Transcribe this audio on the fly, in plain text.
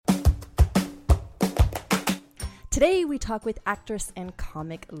Today we talk with actress and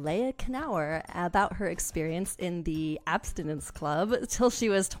comic Leah Knauer about her experience in the abstinence club till she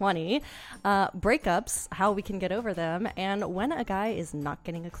was 20, breakups, how we can get over them, and when a guy is not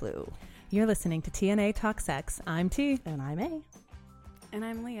getting a clue. You're listening to TNA Talk Sex. I'm T. And I'm A. And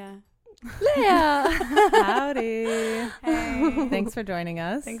I'm Leah. Leah! Howdy. Hey. Thanks for joining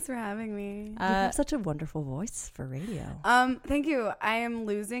us. Thanks for having me. You have such a wonderful voice for radio. Thank you. I am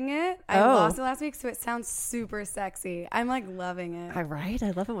losing it. I lost it last week, so it sounds super sexy. I'm like loving it. Right? I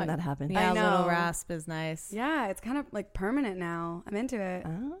love it when that happens. Yeah, I know. a little rasp is nice. Yeah, it's kind of like permanent now. I'm into it.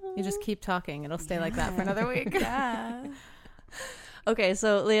 Oh. You just keep talking. It'll stay like that for another week. Yeah. Okay,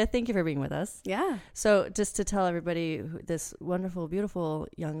 so Leah, thank you for being with us. Yeah. So just to tell everybody, this wonderful, beautiful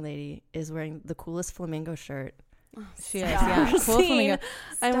young lady is wearing the coolest flamingo shirt. She is, yeah. Cool flamingo.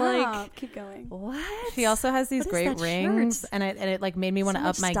 I'm like, keep going. what? She also has these What is great that rings, shirt? and it like made me want So to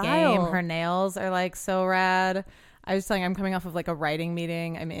up much my style. game. Her nails are like so rad. I was telling, I'm coming off of like a writing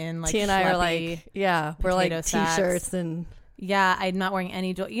meeting. I'm in like T and I are schleppy like, yeah, we're like potato sacks. t-shirts and. Yeah, I'm not wearing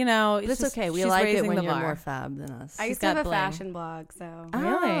any jewelry. You know, But it's just, okay. We she's like it raising when the you're bar. more fab than us. I She's used to have a got bling. fashion blog, so Oh,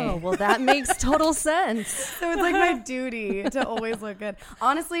 Really? well, that makes total sense. so it's like my duty to always look good.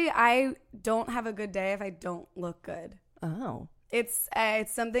 Honestly, I don't have a good day if I don't look good. Oh. It's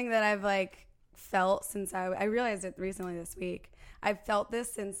something that I've like felt since I realized it recently this week. I've felt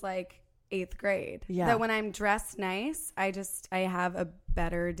this since like 8th grade. Yeah. That when I'm dressed nice, I have a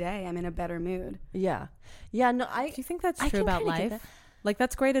better day. I'm in a better mood. Yeah. Yeah, no, Do you think that's I true can about kinda get life? that. Like,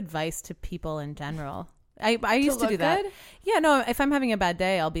 that's great advice to people in general. I used to look do that. good? Yeah, no, if I'm having a bad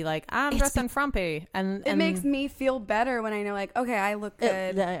day, I'll be like, I'm It's dressed in frumpy. And It makes me feel better when I know like, okay, I look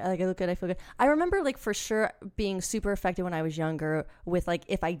good. I look good. I feel good. I remember like for sure being super affected when I was younger with like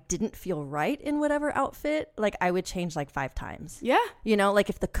if I didn't feel right in whatever outfit, like I would change like 5 times. Yeah. You know, like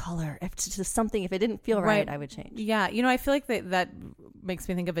if the color, if it's just something, if it didn't feel right, I would change. Yeah, you know, I feel like that makes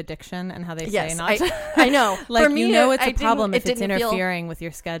me think of addiction and how they Yes, say not to. I know. Like, For me, you know, it's I a problem if it it's didn't feel- interfering with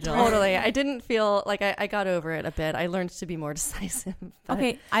your schedule. Totally. I didn't feel like I got over it a bit. I learned to be more decisive. But-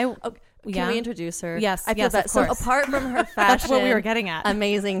 Okay, Can yeah. we introduce her? Yes, I feel yes, that. of So course. apart from her fashion, That's what we were getting at.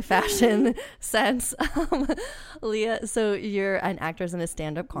 amazing fashion sense, Leah. So you're an actress and a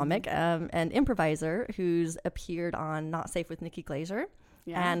stand-up comic, and improviser who's appeared on Not Safe with Nikki Glaser.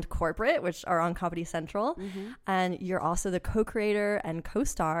 Yeah. And Corporate, which are on Comedy Central. And you're also the co-creator and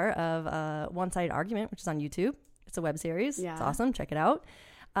co-star of One Sided Argument, which is on YouTube. It's a web series. Yeah. It's awesome. Check it out.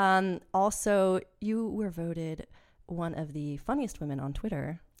 Also, you were voted one of the funniest women on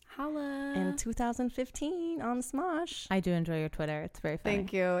Twitter Holla. in 2015 on Smosh. I do enjoy your Twitter. It's very funny.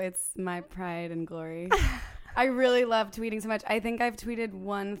 Thank you. It's my pride and glory. I really love tweeting so much. I think I've tweeted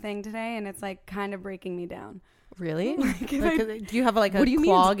one thing today and it's like kind of breaking me down. Really? Like, do you have like a What do you mean?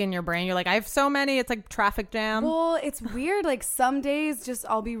 clog in your brain? You're like, I have so many. It's like traffic jam. Well, it's weird. Like some days just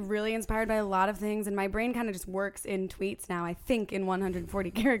I'll be really inspired by a lot of things and my brain kind of just works in tweets now. I think in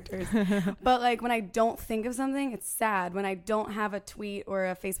 140 characters. But like when I don't think of something, it's sad. When I don't have a tweet or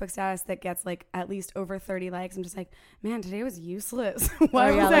a Facebook status that gets like at least over 30 likes, I'm just like, man, today was useless.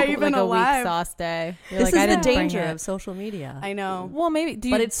 Why was I even like alive? a weak sauce day. You're This like, I is the didn't bring danger it. of social media. I know. Well, maybe.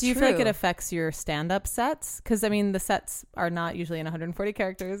 But it's do you feel like true. it affects your stand-up sets? Because I mean, the sets are not usually in 140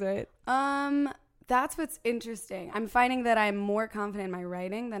 characters, right? That's what's interesting. I'm finding that I'm more confident in my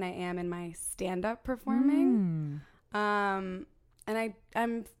writing than I am in my stand-up performing. And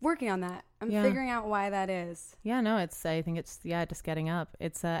I'm working on that. I'm Yeah. figuring out why that is. Yeah, no, I think it's just getting up.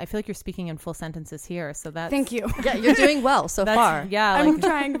 It's I feel like you're speaking in full sentences here, so that's Thank you. Yeah, you're doing well so that's, far. Yeah, I'm like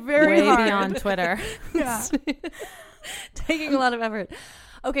trying very way hard. beyond Twitter. Yeah. Taking a lot of effort.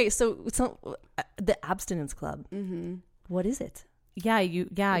 Okay, so the Abstinence Club. Mm-hmm. What is it? Yeah, you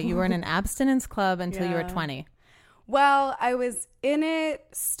were in an abstinence club until you were Yeah. 20. Well, I was in it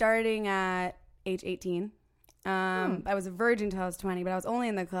starting at age 18. I was a virgin until I was 20, but I was only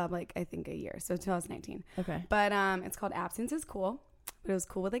in the club like I think a year, so until I was 19. Okay. But it's called Abstinence is Cool, but it was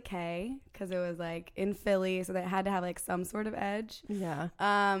cool with a K because it was like in Philly, so that it had to have like some sort of edge. Yeah.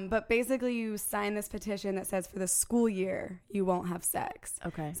 But basically you sign this petition that says for the school year you won't have sex.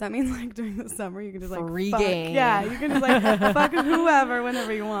 Okay. So that means like during the summer you can just like Free fuck. game. Yeah, you can just like fuck whoever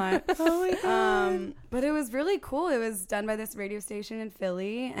whenever you want. Oh my God. But it was really cool. It was done by this radio station in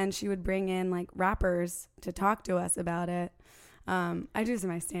Philly, and she would bring in like rappers to talk to us about it. I do some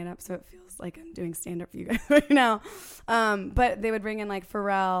of my stand-up, so it feels like I'm doing stand-up for you guys right now. But they would bring in like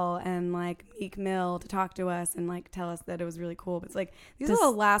Pharrell and like Meek Mill to talk to us and like tell us that it was really cool. But it's like these are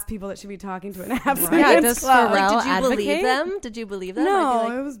the last people that should be talking to an abstinence Yeah, does club. Pharrell Did you advocate? believe them? Did you believe them? No, I'd be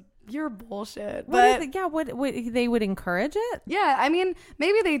like, it was your bullshit. What But is it? What they would encourage it? yeah, I mean,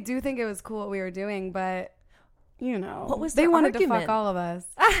 maybe they do think it was cool what we were doing, but What was they their wanted argument? to fuck all of us.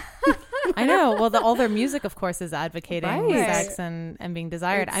 I know. Well, all their music, of course, is advocating Right. sex and being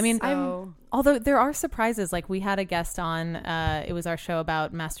desired. It's I mean, so- although there are surprises, like we had a guest on, it was our show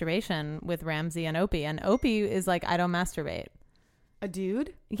about masturbation with Ramsey and Opie. And Opie is like, I don't masturbate. a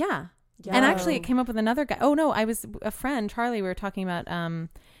dude. Yeah. Yo. And actually it came up with another guy. Oh no, I was a friend, Charlie, we were talking about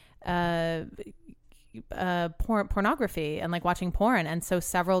pornography and like watching porn, and so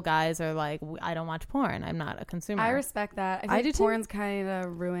several guys are like, I don't watch porn, I'm not a consumer. I respect that. I do think too. porn's kind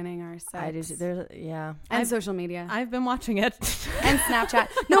of ruining our sex. I do. There's, yeah. And social media. I've been watching it. And Snapchat.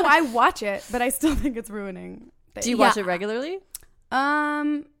 No, I watch it, but I still think it's ruining things. Do you watch it regularly,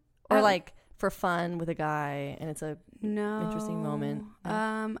 Or or like for fun with a guy, and it's a no interesting moment?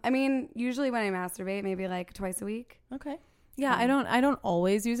 I mean, usually when I masturbate, maybe like twice a week. Okay. Yeah, I don't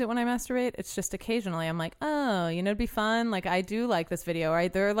always use it when I masturbate. It's just occasionally I'm like, oh, it'd be fun. Like, I do like this video,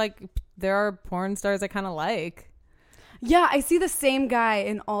 right? There are porn stars I kind of like. Yeah, I see the same guy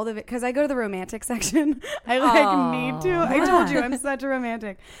in all the because I go to the romantic section. I need to. Yeah. I told you I'm such a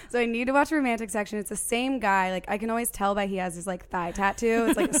romantic, so I need to watch the romantic section. It's the same guy. Like I can always tell by he has his like thigh tattoo.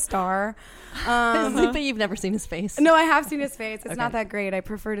 It's like a star. But you've never seen his face. No, I have seen his face. It's Okay. not that great. I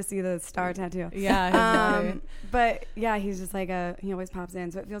prefer to see the star tattoo. Yeah. But yeah, he's just like he always pops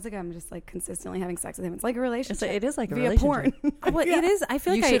in, so it feels like I'm just like consistently having sex with him. It's like a relationship. It is like a via relationship. porn. Well, it is. I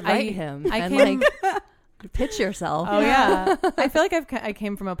feel You like should I write him I and came, like pitch yourself. Oh yeah. I feel like I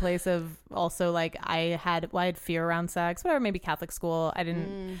came from a place of also like I had fear around sex, whatever, maybe Catholic school. I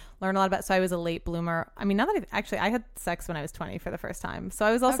didn't learn a lot about, so I was a late bloomer. I mean, now that I had sex when I was 20 for the first time. So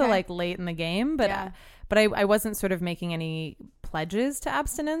I was also like late in the game, but Yeah. but I wasn't sort of making any pledges to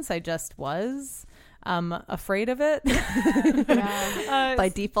abstinence. I just was afraid of it.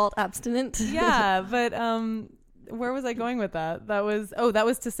 By default abstinent. Yeah, but where was I going with that? That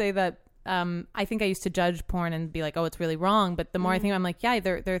was to say that I think I used to judge porn and be like, oh, it's really wrong. But the more I think, I'm like, yeah,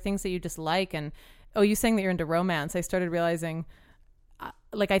 there are things that you just like. And you saying that you're into romance, I started realizing,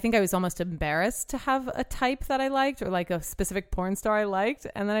 I think I was almost embarrassed to have a type that I liked, or like a specific porn star I liked.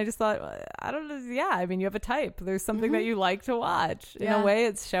 And then I just thought, I don't know. Yeah, I mean, you have a type. There's something that you like to watch. In a way,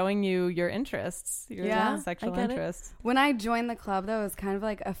 it's showing you your interests, your sexual interests. When I joined the club, though, it was kind of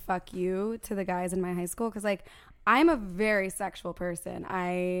like a fuck you to the guys in my high school, because like I'm a very sexual person.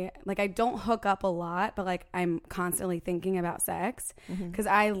 I don't hook up a lot, but like I'm constantly thinking about sex because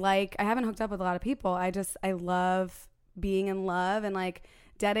I haven't hooked up with a lot of people. I love being in love and like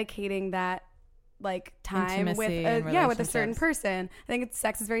dedicating that like time Intimacy with a certain person. I think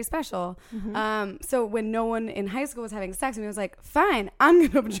sex is very special. So when no one in high school was having sex with me, I was like, fine, I'm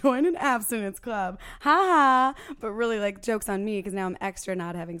gonna join an abstinence club, ha ha. But really, like, joke's on me because now I'm extra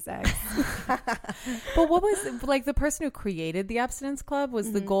not having sex. But what was like the person who created the abstinence club?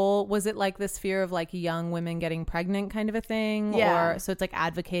 Was the goal? Was it like this fear of like young women getting pregnant kind of a thing? Yeah. Or so it's like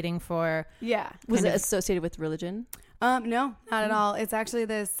advocating for. Yeah. Was it associated with religion? No, not at all. It's actually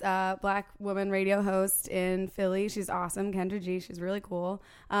this black woman radio host in Philly. She's awesome, Kendra G. She's really cool.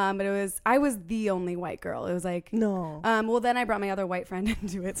 But I was the only white girl. It was like No. Well, then I brought my other white friend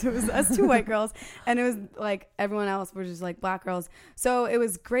into it, so it was us two white girls, and it was like everyone else were just like black girls. So it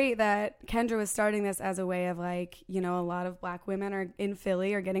was great that Kendra was starting this as a way of like, a lot of black women are in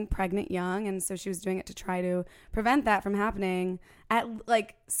Philly are getting pregnant young, and so she was doing it to try to prevent that from happening.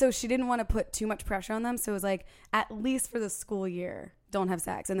 So she didn't want to put too much pressure on them. So it was like, at least for the school year, don't have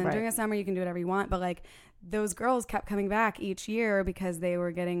sex. And then during the summer, you can do whatever you want. But like those girls kept coming back each year because they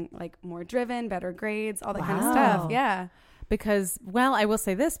were getting like more driven, better grades, all that kind of stuff. Yeah. Because, well, I will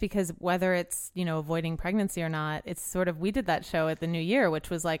say this, because whether it's, avoiding pregnancy or not, it's sort of, we did that show at the New Year, which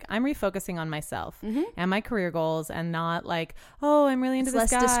was like, I'm refocusing on myself and my career goals, and not like, oh, I'm really into this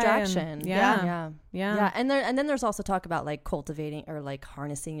less guy. distraction. And, Yeah. Yeah. And then there's also talk about like cultivating or like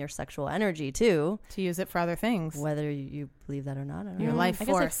harnessing your sexual energy too, To use it for other things. whether you believe that or not. I don't Your know. life I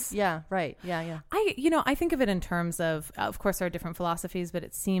guess, like, force. yeah. Right. Yeah. I think of it in terms of course, there are different philosophies, but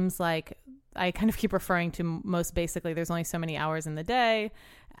it seems like I kind of keep referring to most basically, there's only so many hours in the day.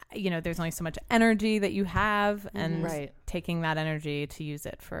 There's only so much energy that you have, and taking that energy to use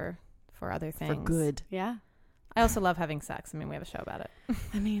it for other things. For good. Yeah. I also love having sex. I mean, we have a show about it.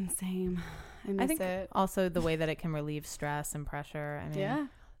 I mean, same. I miss think it. also the way that it can relieve stress and pressure. I mean, Yeah.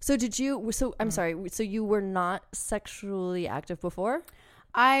 So I'm sorry. So you were not sexually active before?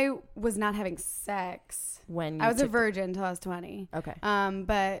 I was not having sex. When you I was a took- virgin until I was 20. Okay.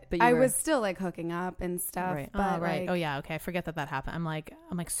 But you I were- was still like hooking up and stuff. Right. But, oh, right. like- Oh, yeah. Okay. I forget that happened. I'm like,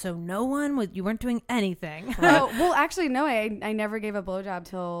 so no one was, you weren't doing anything. Oh, well, actually, no, I never gave a blowjob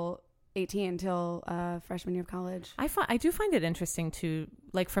till 18 until freshman year of college. I do find it interesting to,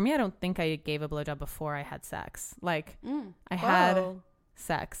 like, for me, I don't think I gave a blowjob before I had sex. Like, I had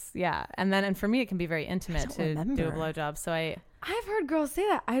sex, yeah, and for me, it can be very intimate to do a blowjob. So I've heard girls say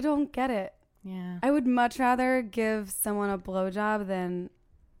that. I don't get it. Yeah, I would much rather give someone a blowjob than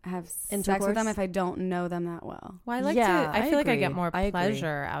have sex with them if I don't know them that well. Well, I feel like I get more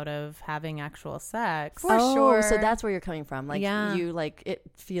pleasure out of having actual sex. For sure. So that's where you're coming from. Like, you, like, it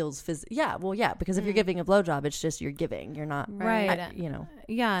feels because if you're giving a blowjob, it's just you're giving. You're not, right.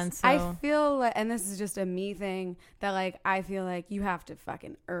 Yeah, and so I feel like, and this is just a me thing, that, like, I feel like you have to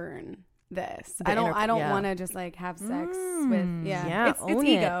fucking earn this. I don't want to just, like, have sex with it's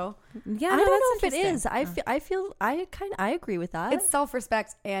ego. Yeah, I don't know if it is. I agree with that. It's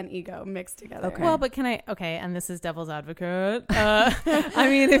self-respect and ego mixed together. Okay. Well, but and this is devil's advocate. I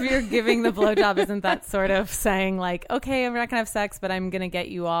mean, if you're giving the blowjob, isn't that sort of saying, like, okay, I'm not gonna have sex, but I'm gonna get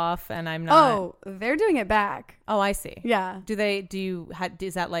you off, and I'm not. Oh, they're doing it back. Oh, I see. Yeah.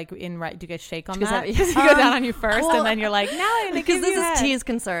 Is that like in right? Do you guys shake on that? Because you go down on you first, and then you're like, now I'm gonna give you head. Because this is T's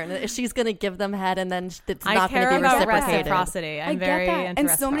concern. She's going to give them head, and then it's not going to be reciprocated. reciprocated. I'm very into and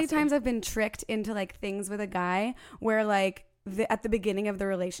so many times I've been tricked into, like, things with a guy where, like, at the beginning of the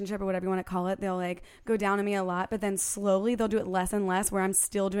relationship or whatever you want to call it, they'll, like, go down on me a lot, but then slowly they'll do it less and less, where I'm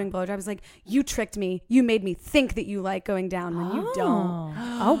still doing blowjobs. Like, you tricked me. You made me think that you like going down when you don't.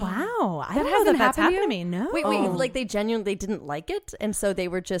 Oh, wow. I don't know that's happened to me. No. Wait, like, they genuinely didn't like it, and so they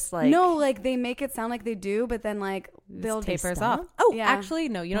were just like... No, like, they make it sound like they do, but then, like, they'll tapers off. Oh, yeah. Actually,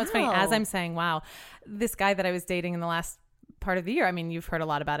 no. You know what's funny? As I'm saying, wow, this guy that I was dating in the last part of the year, I mean, you've heard a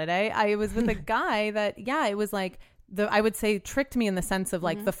lot about it, eh? I was with a guy that, it was like... I would say tricked me in the sense of,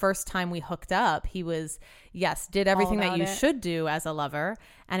 like, the first time we hooked up, he was, did everything that you should do as a lover.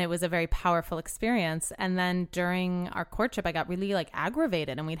 And it was a very powerful experience. And then during our courtship, I got really, like,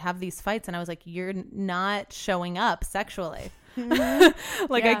 aggravated, and we'd have these fights. And I was like, you're not showing up sexually. I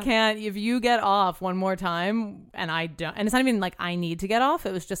can't, if you get off one more time and I don't, and it's not even like I need to get off.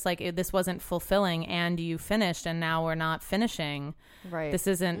 It was just like, this wasn't fulfilling, and you finished, and now we're not finishing. Right. This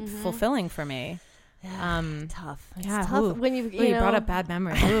isn't fulfilling for me. Tough. It's tough tough when you brought up bad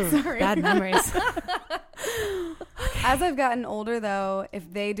memories. Sorry. Bad memories. As I've gotten older, though,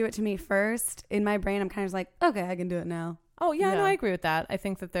 if they do it to me first, in my brain, I'm kind of just like, okay, I can do it now. Oh yeah, no, I agree with that. I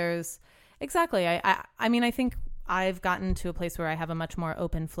think that there's exactly. I mean, I think I've gotten to a place where I have a much more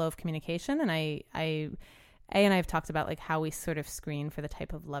open flow of communication, and I've talked about, like, how we sort of screen for the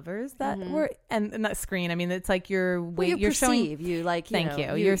type of lovers that we're, and not screen. I mean, it's like you're showing, you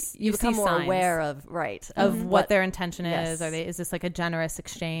you become more aware of what their intention is. Is this like a generous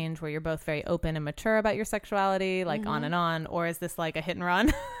exchange where you're both very open and mature about your sexuality, like on and on, or is this like a hit and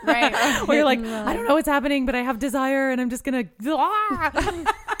run, right? Where you're like, I don't know what's happening, but I have desire, and I'm just gonna,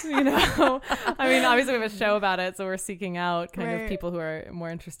 you know. I mean, obviously we have a show about it, so we're seeking out kind of people who are more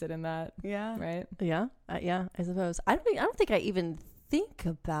interested in that. Yeah. Right. Yeah. I suppose. I don't think I even think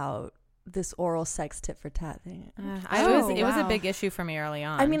about this oral sex tit for tat thing. It was a big issue for me early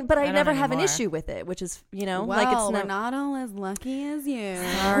on. I mean, but I never have an issue with it, which is, well, like, it's we're not all as lucky as you.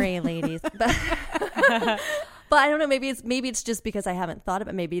 Sorry, ladies. But I don't know. Maybe it's just because I haven't thought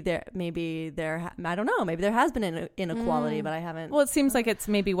about it. Maybe there. I don't know. Maybe there has been an inequality, but I haven't. Well, it seems like it's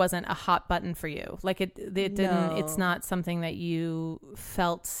maybe wasn't a hot button for you. Like it didn't. No. It's not something that you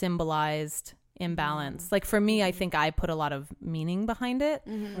felt symbolized imbalance. Like for me, I think I put a lot of meaning behind it.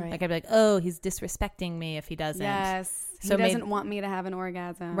 Right. Like I'd be like, oh, he's disrespecting me if he doesn't. Yes. So he doesn't want me to have an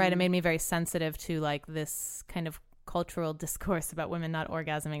orgasm. Right. It made me very sensitive to, like, this kind of cultural discourse about women not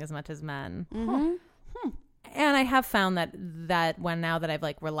orgasming as much as men. And I have found that when now that I've,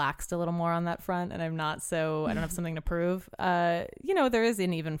 like, relaxed a little more on that front, and I'm not so, I don't have something to prove, there is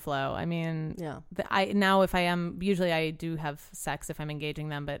an even flow. I mean, usually I do have sex if I'm engaging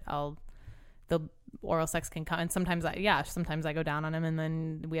them, but the oral sex can come, and sometimes I go down on him, and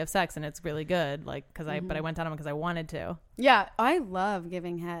then we have sex, and it's really good, like, because but I went down on him because I wanted to. Yeah, I love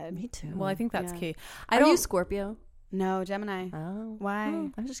giving head. Me too. Well, I think that's key. Are you Scorpio? No, Gemini. Oh, why?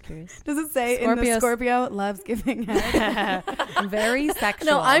 I'm just curious. Does it say Scorpio loves giving head? Very sexual.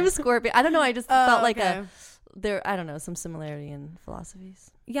 No, I'm Scorpio. I don't know. I just felt like I don't know, some similarity in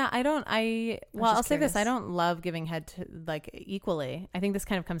philosophies. Yeah, I'll say this. I don't love giving head to, like, equally. I think this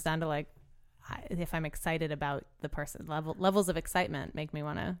kind of comes down to, like, if I'm excited about the person, levels of excitement make me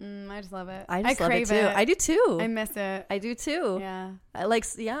want to. I just love it. I love it too. I do too. I miss it. I do too. Yeah.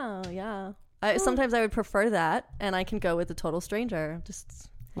 Sometimes I would prefer that, and I can go with a total stranger. Just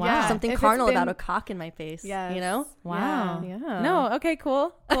Wow. Yeah. Something If it's carnal been- about a cock in my face. Yes. You know? Wow. Yeah. No. Okay.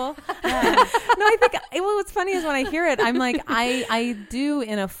 Cool. No, I think. Well, what's funny is when I hear it, I'm like, I do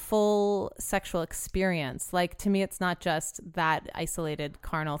in a full sexual experience. Like to me, it's not just that isolated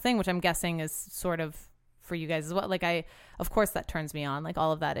carnal thing, which I'm guessing is sort of for you guys as well. Like of course, that turns me on. Like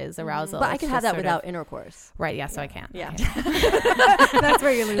all of that is arousal. But I It's could just have that sort without of- intercourse. Right. Yeah. So I can't. Yeah. That's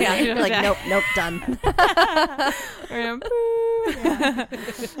where you lose it. You're like, nope, done.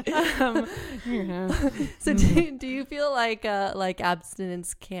 So do you feel like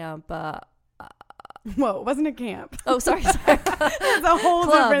abstinence camp? Whoa, it wasn't a camp. Oh, sorry. It's a whole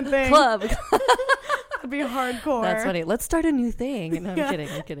different thing. Club. It'd be hardcore. That's funny. Let's start a new thing. No,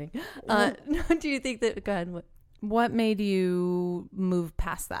 I'm kidding. No, do you think that? Go ahead. What made you move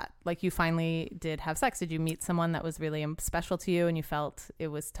past that? Like you finally did have sex. Did you meet someone that was really special to you and you felt it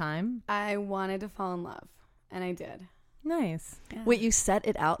was time? I wanted to fall in love, and I did. Nice. Yeah. Wait, you set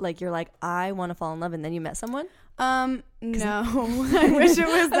it out like you're like, I want to fall in love, and then you met someone? No. I wish it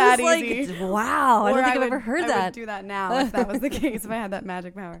was that easy. Wow, I don't think I've ever heard I that. would do that now if that was the case, if I had that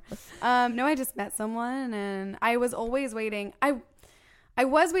magic power. No, I just met someone, and I was always waiting. I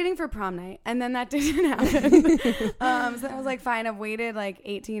was waiting for prom night, and then that didn't happen. So I was like, fine, I've waited like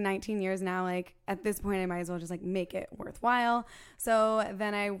 18, 19 years now. Like at this point, I might as well just like make it worthwhile. So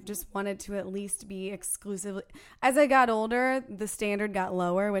then I just wanted to at least be exclusively. As I got older, the standard got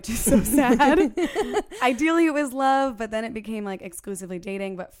lower, which is so sad. Ideally, it was love, but then it became like exclusively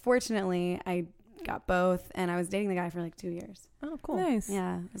dating. But fortunately, I got both, and I was dating the guy for like 2 years. Oh, cool. Nice.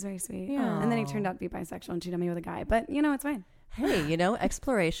 Yeah, it was very sweet. Yeah. And then he turned out to be bisexual and cheated on me with a guy. But it's fine. Hey,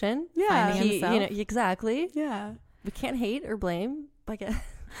 exploration. Yeah. Finding himself. Exactly. Yeah. We can't hate or blame. Like,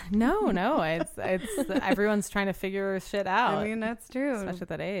 No, it's everyone's trying to figure shit out. I mean, that's true. Especially at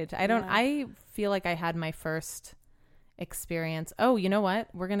that age. I feel like I had my first experience. Oh, you know what?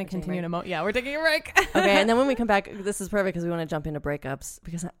 We're going to continue to we're taking a break. Okay, and then when we come back, this is perfect because we want to jump into breakups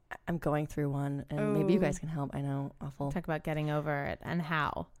because I'm going through one, and maybe you guys can help. I know, awful. Talk about getting over it and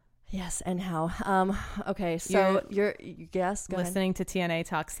how. Yes, and how. Okay, so you're yes, go ahead. Listening to TNA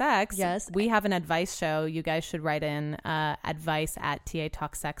Talk Sex. Yes. We have an advice show. You guys should write in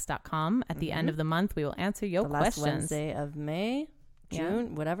advice@tatalksex.com. At the end of the month, we will answer your questions. Last Wednesday of May,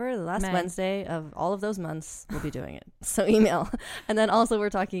 June, whatever, the last May. Wednesday of all of those months, we'll be doing it. So email. And then also we're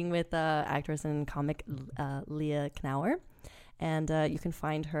talking with actress and comic Leah Knauer. And you can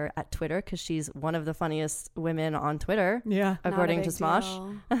find her at Twitter because she's one of the funniest women on Twitter. Yeah. According to Not a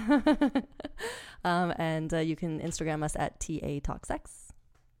Smosh. big deal. And you can Instagram us at TA Talk Sex.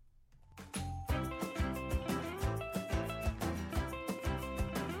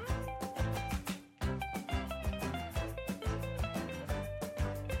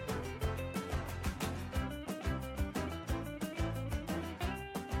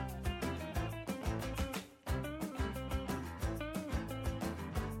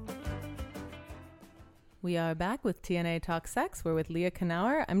 We are back with TNA Talk Sex. We're with Leah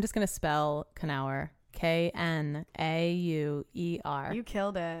Knauer. I'm just going to spell Knauer. Knauer. You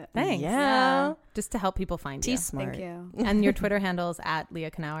killed it. Thanks. Yeah. Just to help people find you. Smart. Thank you. And your Twitter handle's at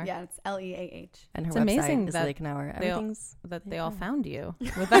Leah Knauer. Yeah, it's Leah. And her It's website amazing is that Leah Knauer. they all- Everything's That they all found you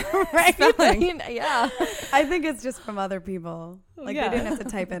with that Right? spelling. yeah. I think it's just from other people. Like Yeah. they didn't have to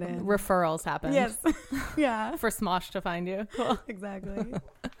type it in. Referrals happened. Yes. Yeah. For Smosh to find you. Cool. Exactly.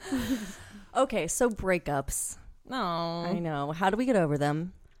 Okay, so breakups. No. I know. How do we get over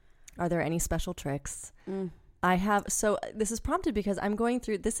them? Are there any special tricks? I have. So this is prompted because I'm going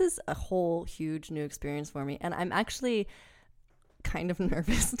through. This is a whole huge new experience for me, and I'm actually kind of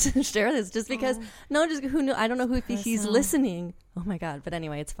nervous to share this, just because. No, just who knew? I don't know who if he's listening. Oh my god! But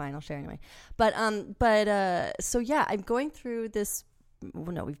anyway, it's fine. I'll share anyway. But so yeah, I'm going through this.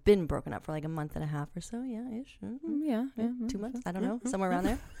 Well, no, we've been broken up for like a month and a half or so. Yeah, ish. Yeah. 2 months. I don't know. Somewhere around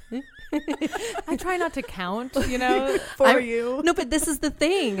there. I try not to count, you know. For you. No, but this is the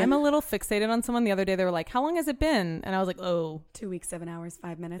thing. I'm a little fixated on someone. The other day they were like, "How long has it been?" And I was like, "Oh, 2 weeks, 7 hours,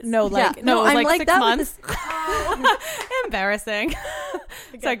 5 minutes. no, like Yeah. no, it was I'm like like 6 that with months." Embarrassing.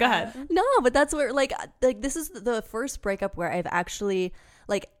 Sorry, go ahead. No, but that's where like this is the first breakup where I've actually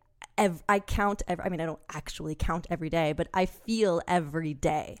like I count every. I mean, I don't actually count every day, but I feel every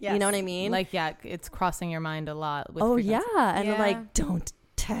day. Yes. You know what I mean? Like, yeah, it's crossing your mind a lot. With oh frequency. yeah, and Yeah. like don't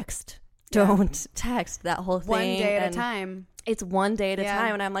text, Yeah. don't text that whole thing. One day at a and time. It's one day at a Yeah.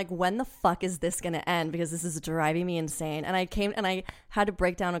 time, and I'm like, when the fuck is this gonna end? Because this is driving me insane. And I had to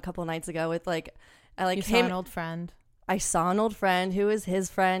break down a couple nights ago with like, I like You came. saw an old friend. I saw an old friend who was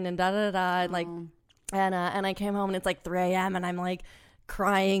his friend, and da da da, and like, and I came home and it's like 3 a.m. and I'm like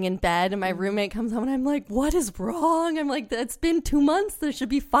crying in bed, and my roommate comes home and I'm like, what is wrong? I'm like, it's been 2 months. This should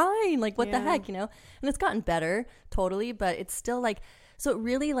be fine. Like, what the heck, And it's gotten better, totally, but it's still like, so it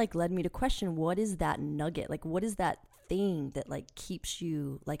really like led me to question, what is that nugget? Like, what is that thing that like keeps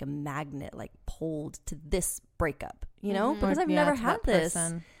you like a magnet, like pulled to this breakup, Because I've never had this.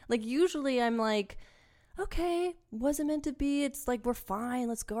 Like, usually I'm like, okay, wasn't meant to be. It's like, we're fine.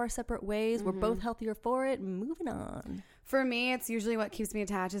 Let's go our separate ways. We're both healthier for it. Moving on. For me, it's usually what keeps me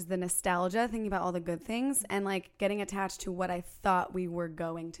attached is the nostalgia, thinking about all the good things and like getting attached to what I thought we were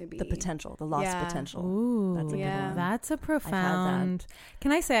going to be. The potential, the lost potential. Ooh, that's a good one. That's a profound.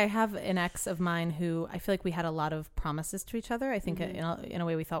 Can I say I have an ex of mine who I feel like we had a lot of promises to each other. I think in a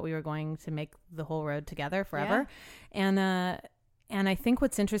way we thought we were going to make the whole road together forever. Yeah. And I think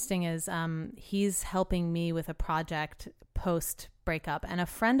what's interesting is he's helping me with a project post breakup. And a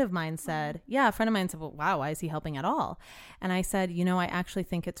friend of mine said, well, wow, why is he helping at all? And I said, I actually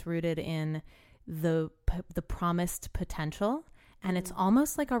think it's rooted in the promised potential. And it's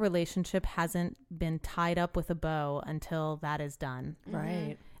almost like our relationship hasn't been tied up with a bow until that is done.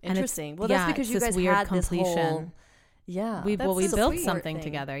 Right. And interesting. Well, that's because you guys had this whole... Yeah. We built something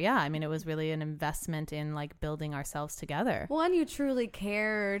together. Yeah. I mean, it was really an investment in like building ourselves together. Well, and you truly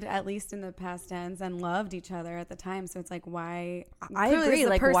cared, at least in the past tense, and loved each other at the time. So it's like, why? I agree.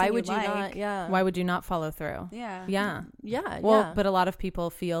 Like, why would you not? Yeah. Why would you not follow through? Yeah. Yeah. Yeah. Well, but a lot lot of people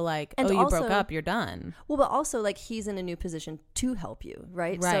feel like, and you broke up, you're done. Well, but also like he's in a new position to help you,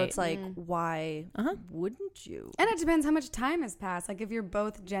 right? So it's like, why wouldn't you? And it depends how much time has passed. Like if you're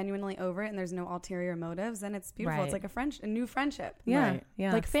both genuinely over it and there's no ulterior motives, then it's beautiful. Right. It's like a new friendship. Yeah. Right.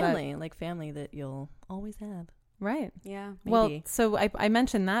 Yeah. Like family that you'll always have. Right. Yeah. Maybe. Well, so I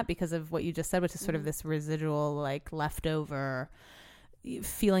mentioned that because of what you just said, which is sort of this residual, like leftover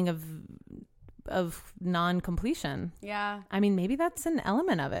feeling of non-completion. Yeah. I mean, maybe that's an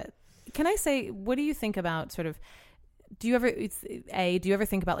element of it. Can I say, what do you think about sort of, do you ever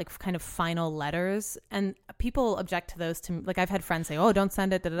think about like kind of final letters? And people object to those to, like I've had friends say, oh, don't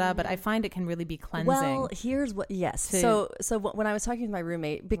send it, but I find it can really be cleansing. Well, here's what, yes. So when I was talking with my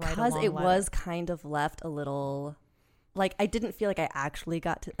roommate, because it was kind of left a little, like I didn't feel like I actually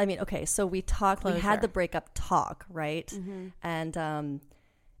got to, I mean, okay, so we talked, we had the breakup talk, right? Mm-hmm.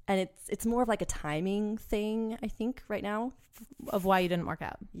 And it's more of like a timing thing, I think, right now. Of why you didn't work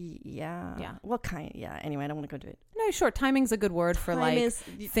out. Yeah. Well, anyway, I don't want to go into it. No, sure. Timing's a good word for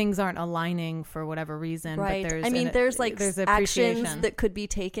things aren't aligning for whatever reason. Right. But there's actions that could be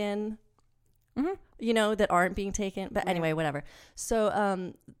taken, that aren't being taken. But anyway, whatever. So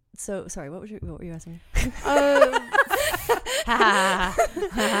sorry, what were you asking me?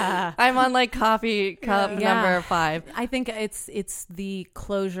 I'm on like coffee cup number 5. I think it's the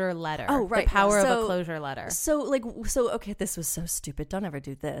closure letter. Oh, right. The power of a closure letter. So okay, this was so stupid. Don't ever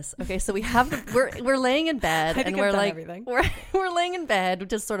do this. Okay, so we have we're laying in bed and we're like we're laying in bed,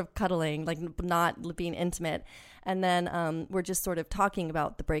 just sort of cuddling, like not being intimate, and then we're just sort of talking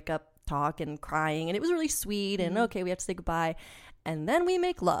about the breakup talk and crying, and it was really sweet. And okay, we have to say goodbye. And then we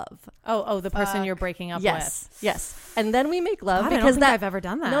make love. Oh, the person you're breaking up with. Yes. And then we make love. God, because I don't think I've ever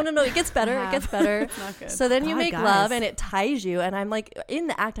done that. No. It gets better. It gets better. It's not good. So then you make love and it ties you. And I'm like, in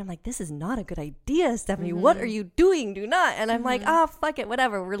the act, I'm like, this is not a good idea, Stephanie. What are you doing? Do not. And I'm like, fuck it.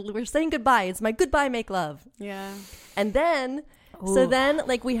 Whatever. We're saying goodbye. It's my goodbye, make love. Yeah. And then, so then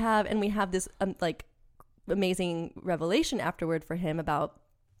like we have this like amazing revelation afterward for him about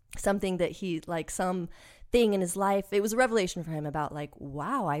something that he like some thing in his life. It was a revelation for him about like,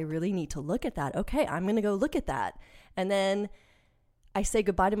 wow, I really need to look at that. Okay, I'm gonna go look at that. And then I say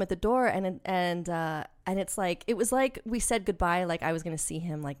goodbye to him at the door, and it's like, it was like we said goodbye like I was gonna see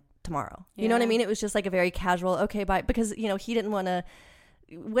him like tomorrow. You know what I mean? It was just like a very casual okay bye, because he didn't want to,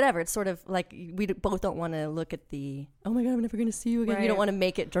 whatever. It's sort of like we both don't want to look at the, oh my god, I'm never gonna see you again. Right. You don't want to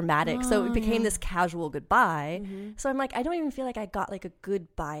make it dramatic. So it became this casual goodbye. So I'm like, I don't even feel like I got like a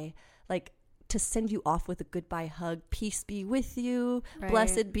goodbye, like to send you off with a goodbye hug. Peace be with you. Right.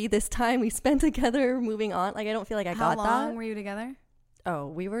 Blessed be this time we spent together. Moving on. Like I don't feel like I got that. How long were you together? Oh,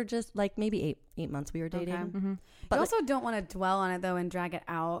 we were just like maybe eight months we were dating. Okay. Mm-hmm. But you also don't want to dwell on it though and drag it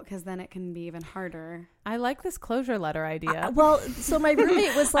out, because then it can be even harder. I like this closure letter idea. Well, so my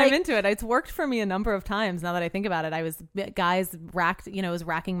roommate was like, I'm into it. It's worked for me a number of times. Now that I think about it, I was was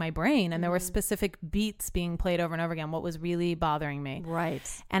racking my brain, and there were specific beats being played over and over again. What was really bothering me? Right.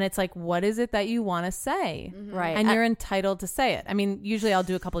 And it's like, what is it that you want to say? Right. And you're entitled to say it. I mean, usually I'll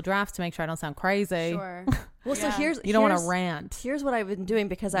do a couple drafts to make sure I don't sound crazy. Sure. Well, so you don't want to rant. Here's what I've been doing,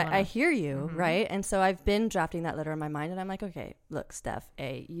 because I hear you, right? And so I've been drafting that letter in my mind, and I'm like, okay, look, Steph,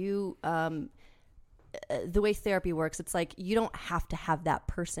 you the way therapy works, it's like you don't have to have that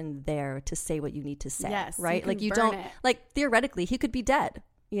person there to say what you need to say. Yes, right? Like you burn don't, it. like theoretically, he could be dead.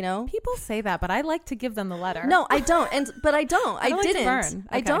 You know, People say that, but I like to give them the letter. no, I don't, but I don't. I don't like to didn't. burn.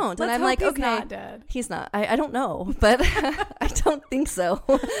 I Okay. don't, Let's and I'm hope like, he's okay, not dead. he's not. I don't know, but I don't think so.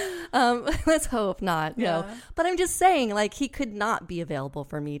 Let's hope not. No, Yeah. but I'm just saying, like, he could not be available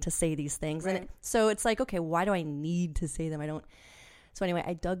for me to say these things, Right. and so it's like, okay, why do I need to say them? I don't. So anyway,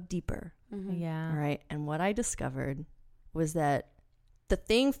 I dug deeper. Yeah. All right, and what I discovered was that the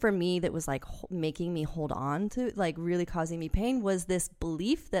thing for me that was like making me hold on to, like really causing me pain, was this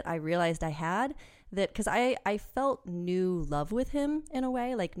belief that I realized I had, that because I felt new love with him in a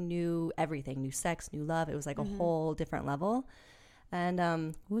way, like new everything, new sex, new love. It was like a whole different level. And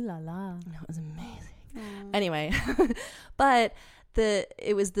Ooh la la. it was amazing. Anyway, but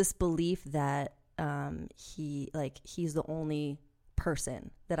it was this belief that he's the only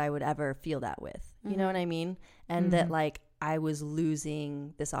person that I would ever feel that with. You know what I mean? And that like I was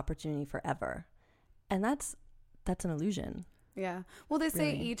losing this opportunity forever. And that's an illusion. Yeah. Well, they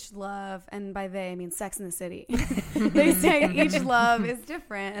say Really. each love, and by they, I mean Sex in the City. They say each love is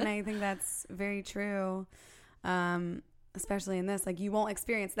different. And I think that's very true. Especially in this, like you won't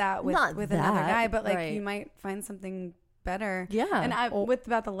experience that with Not another that, guy, but like right. you might find something better. Yeah. And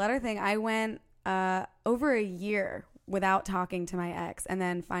about the letter thing, I went over a year without talking to my ex, and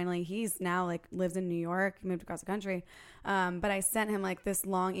then finally he's now like lives in New York, moved across the country. But I sent him like this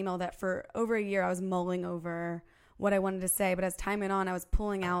long email that for over a year I was mulling over what I wanted to say, but as time went on, I was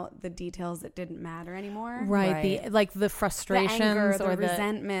pulling out the details that didn't matter anymore. Right. The frustrations, the anger, the or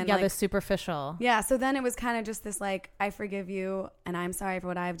resentment, Yeah, like, the superficial. Yeah, so then it was kind of just this like, I forgive you and I'm sorry for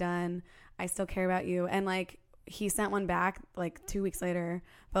what I've done. I still care about you. And like he sent one back like 2 weeks later,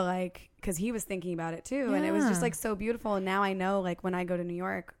 but like because he was thinking about it too, and it was just Yeah. like so beautiful. And now I know like when I go to New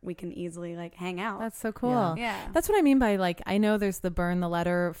York, we can easily like hang out. That's so cool. Yeah. That's what I mean by like, I know there's the burn the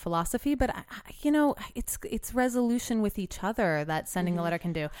letter philosophy, but it's resolution with each other that sending a letter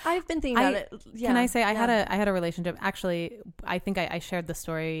can do. I've been thinking about it. Yeah. Can I say I had a relationship? Actually, I think I shared the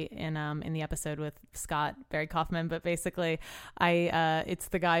story in the episode with Scott Barry Kaufman. But basically, it's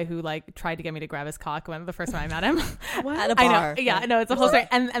the guy who like tried to get me to grab his cock when the first time I met him. What? At a bar. I know, yeah, I know, it's a whole story,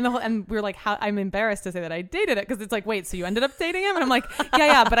 and we were like, how I'm embarrassed to say that I dated it, because it's like, wait, so you ended up dating him? And I'm like,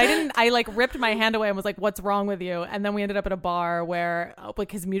 yeah, but I didn't. I like ripped my hand away and was like, what's wrong with you? And then we ended up at a bar where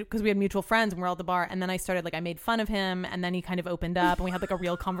because we had mutual friends and we're all at the bar, and then I started like I made fun of him, and then he kind of opened up and we had like a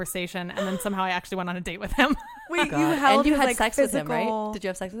real conversation, and then somehow I actually went on a date with him. Wait, God. you held and you his, had like, sex physical... with him, right? Did you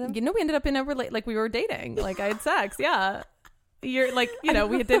have sex with him? We ended up in a like we were dating, like I had sex, yeah. You're like, we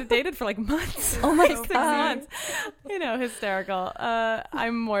had dated for like months. Oh my 6 God. months. Hysterical.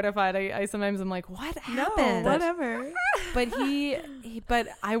 I'm mortified. I sometimes I'm like, what happened? Whatever. But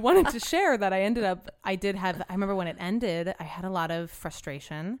I wanted to share that I remember when it ended, I had a lot of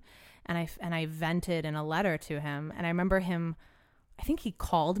frustration, and I vented in a letter to him, and I remember him, I think he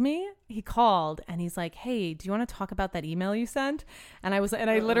called me. He called and he's like, hey, do you want to talk about that email you sent? And I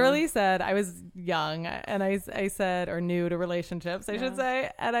literally said, I was young, and I said, or new to relationships, I should say.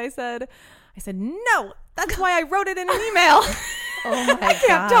 And I said, no, that's why I wrote it in an email. Oh my I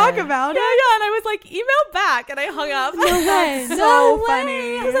can't talk about it. Yeah. And I was like, email back. And I hung up. No way. So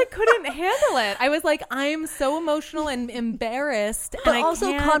funny. Because I couldn't handle it. I was like, I'm so emotional and embarrassed. But and also,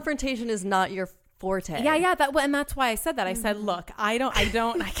 I can't... confrontation is not your forte. Yeah. And that's why I said that. I said, look, I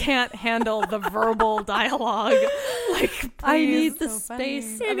can't handle the verbal dialogue. Like, please. I need the So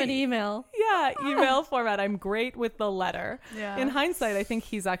space funny. of an email. Yeah, email format. I'm great with the letter. Yeah. In hindsight, I think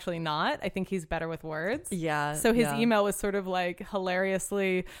he's actually not. I think he's better with words. Yeah. So his yeah. email was sort of like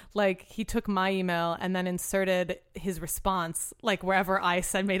hilariously, like he took my email and then inserted his response, like wherever I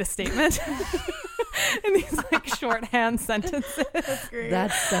made a statement. In these like shorthand sentences. That's great.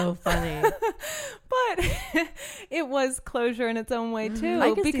 That's so funny. But it was closure in its own way too.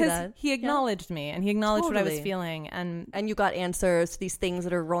 I can see because that. he acknowledged me and he acknowledged what I was Totally. feeling. And You got answers to these things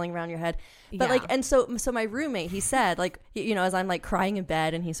that are rolling around your head. But Yeah. like, and so my roommate, he said, like, as I'm like crying in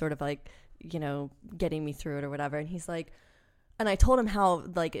bed, and he's sort of like, getting me through it or whatever. And he's like, and I told him how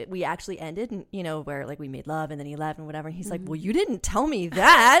like we actually ended, and where like we made love and then he left and whatever. And he's like, well, you didn't tell me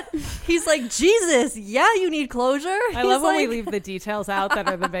that. He's like, Jesus, yeah, you need closure. I love when we leave the details out that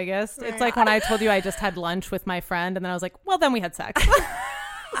are the biggest. It's like when I told you I just had lunch with my friend, and then I was like, well, then we had sex.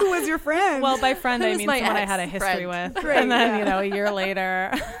 Who was your friend? Well, by friend, I Who's mean my someone I had a history ex-friend? with. Great, And then, yeah. a year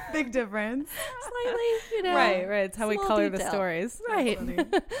later. big difference. slightly, Right. It's how we small color the detail. stories. Right.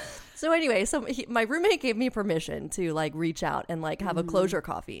 So anyway, my roommate gave me permission to like reach out and like have a closure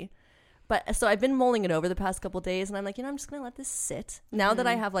coffee. But so I've been mulling it over the past couple days, and I'm like, I'm just gonna let this sit now that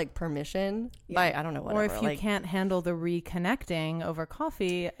I have like permission. By I don't know, whatever. Or if you can't handle the reconnecting over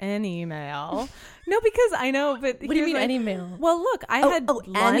coffee, an email. No, because I know, but what do you mean an email? Well, look, I had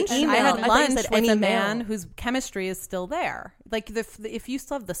lunch. I had lunch with a man mail. whose chemistry is still there. Like if you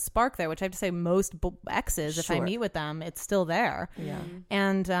still have the spark there, which I have to say most exes, if I meet with them, it's still there. Yeah.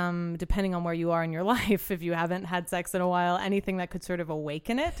 And depending on where you are in your life, if you haven't had sex in a while, anything that could sort of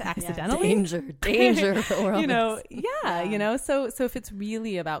awaken it accidentally. Danger. So if it's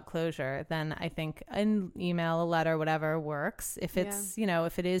really about closure, then I think an email, a letter, whatever works. If it's,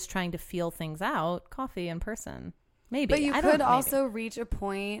 if it is trying to feel things out, coffee in person. Maybe. But you could also reach a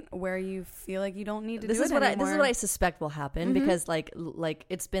point where you feel like you don't need to do it anymore. This is what I suspect will happen because like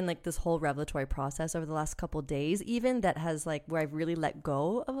it's been like this whole revelatory process over the last couple days, even that has like where I've really let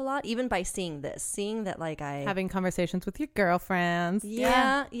go of a lot, even by seeing that like having conversations with your girlfriends.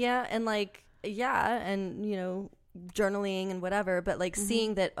 Yeah. And like, and journaling and whatever, but like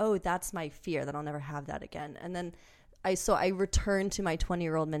seeing that, that's my fear that I'll never have that again. And then I returned to my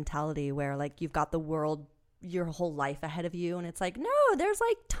 20-year-old mentality where like you've got the world, your whole life ahead of you, and it's like, no, there's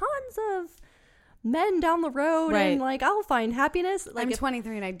like tons of men down the road, and like I'll find happiness. Like I'm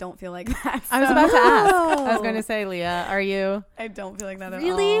 23 and I don't feel like that. I was about to ask. I was going to say, Leah, are you? I don't feel like that at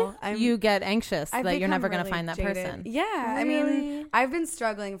really? all. You get anxious that you're never going to find that jaded person. Yeah, really? I mean, I've been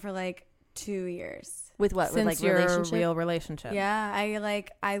struggling for like 2 years. With what? Since with like your relationship? real relationship. Yeah,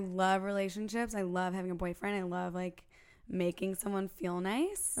 I love relationships. I love having a boyfriend. I love like making someone feel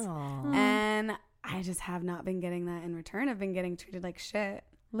nice. Aww. And I just have not been getting that in return. I've been getting treated like shit.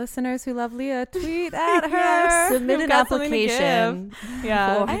 Listeners who love Leah, tweet at her. Submit an application.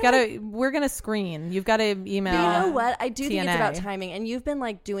 Yeah, we're gonna screen. You've got to email. But you know what? I do TNA. think it's about timing, and you've been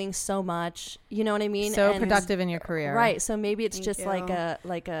like doing so much. You know what I mean? So productive in your career, right? So maybe it's Thank just you.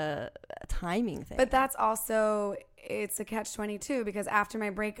 like a timing thing. But that's also, it's a catch-22 because after my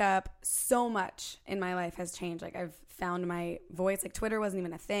breakup, so much in my life has changed. Like I've found my voice. Like Twitter wasn't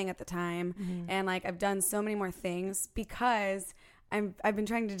even a thing at the time, and like I've done so many more things because I've been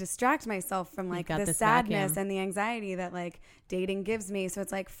trying to distract myself from like the sadness and the anxiety that like dating gives me. So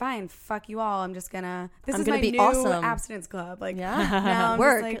it's like, fine, fuck you all. I'm just gonna. This is my be new awesome abstinence club. Like now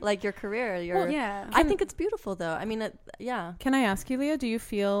work like your career. I think it's beautiful though. I mean, Can I ask you, Leah? Do you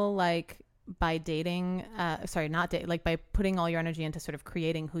feel like by dating, like by putting all your energy into sort of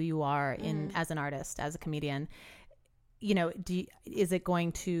creating who you are as an artist, as a comedian, is it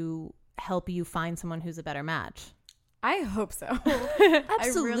going to help you find someone who's a better match? I hope so. Absolutely.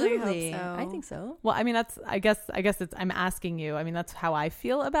 I really hope so. I think so. Well, I mean, I guess it's, I'm asking you. I mean, that's how I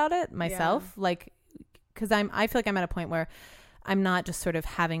feel about it myself. Yeah. Like, because I feel like I'm at a point where I'm not just sort of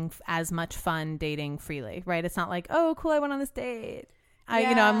having as much fun dating freely, right? It's not like, oh, cool, I went on this date.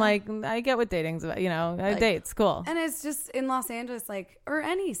 I'm like, I get what dating's about, dates, cool. And it's just in Los Angeles, like, or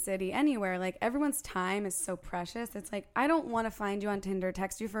any city, anywhere, like everyone's time is so precious. It's like, I don't want to find you on Tinder,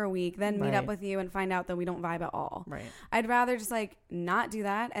 text you for a week, then meet up with you and find out that we don't vibe at all. Right. I'd rather just like not do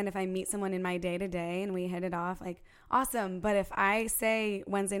that. And if I meet someone in my day to day and we hit it off, like awesome. But if I say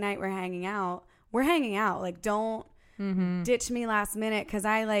Wednesday night we're hanging out, like don't ditch me last minute because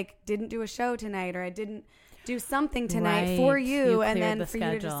I like didn't do a show tonight or I didn't do something tonight for you and then for you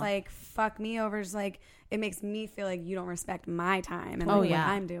to just like fuck me over, just like it makes me feel like you don't respect my time and what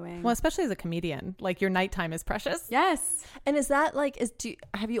I'm doing. Well, especially as a comedian, like your nighttime is precious. Yes. And is that like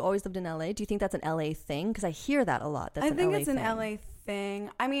have you always lived in LA? Do you think that's an LA thing? Because I hear that a lot. I think it's an LA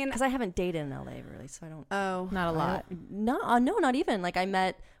thing. I mean, because I haven't dated in LA really, so I don't. Oh, not a lot. No, not even. Like I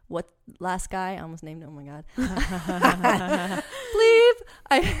met last guy, I almost named him, oh my god. Bleep.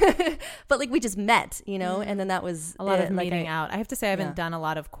 But like we just met, and then that was a lot of meeting out. I have to say I haven't done a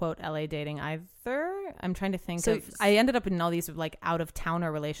lot of quote LA dating either. I'm trying to think I ended up in all these like out of towner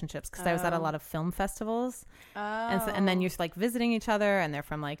relationships because I was at a lot of film festivals. And then you're like visiting each other and they're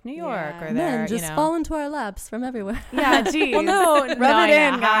from like New York or they're fall into our laps from everywhere. Yeah, geez. Well, no, rub it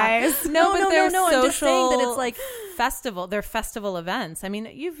in, guys. No, but they're social. I'm just saying that it's like festival. They're festival events. I mean,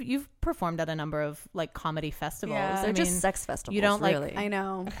 you've performed at a number of like comedy festivals. Yeah. They're just sex festivals. You don't really. I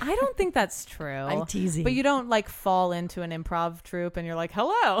know. I don't think that's true. I'm teasing. But you don't like fall into an improv troupe and you're like,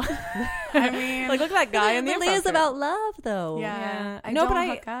 hello. I mean, like look at that guy in the improv Leah's troupe. about love, though. Yeah. But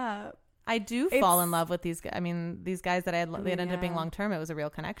hook up. I do fall in love with these guys. I mean, these guys that they ended up being long term. It was a real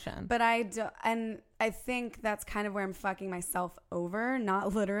connection. But I think that's kind of where I'm fucking myself over.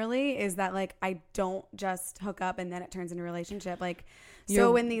 Not literally, is that like I don't just hook up and then it turns into a relationship. Like,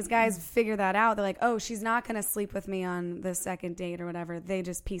 so when these guys figure that out, they're like, oh, she's not gonna sleep with me on the second date or whatever. They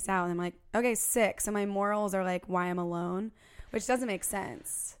just peace out, and I'm like, okay, sick. So my morals are like why I'm alone. which doesn't make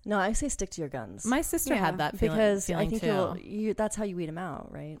sense. No, I say stick to your guns. My sister had that because feeling I think too. that's how you weed them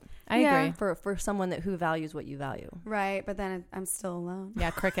out, right? I agree. For someone who values what you value. Right, but then I'm still alone.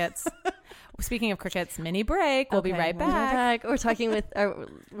 Yeah, crickets. Speaking of crickets, mini break. We'll be right back. We're talking with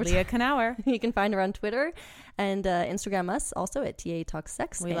Leah Knauer. You can find her on Twitter and Instagram us also at TA Talk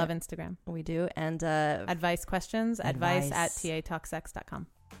Sex. We love Instagram. We do. And advice questions, advice at tatalksex.com.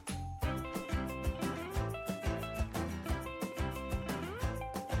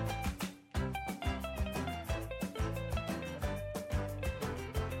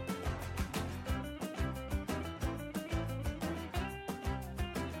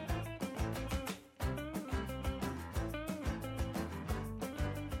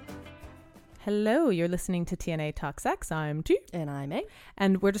 Hello, you're listening to TNA Talk Sex. I'm T. And I'm A.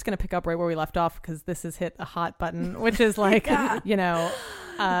 And we're just going to pick up right where we left off because this has hit a hot button, which is like, you know.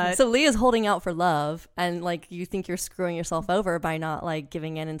 So Leah's holding out for love, and like you think you're screwing yourself over by not like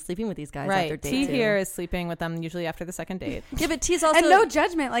giving in and sleeping with these guys after date T two. here is sleeping with them usually after the second date. Yeah, but T's also... And no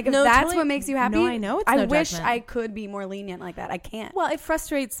judgment. Like if that's what makes you happy, no, I know it's I no wish judgment. I could be more lenient like that. I can't. Well, it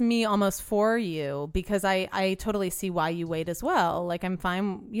frustrates me almost for you because I totally see why you wait as well. Like I'm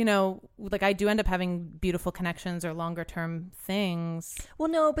fine, you know, like I do end up having beautiful connections or longer term things. Well,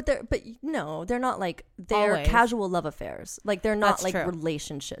 no, but they're not like they're Always. Casual love affairs. Like they're not That's like true.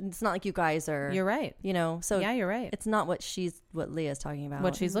 relationships. It's not like you guys are. You're right. You know, so yeah, you're right. It's not what Leah's talking about.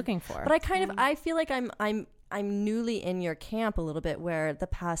 What she's looking for. But I feel like I'm newly in your camp a little bit where the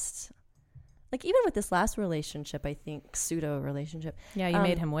past, like even with this last relationship, I think pseudo relationship. Yeah, you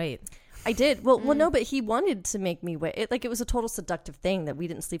made him wait. I did. Well, no, but he wanted to make me wait. It was a total seductive thing that we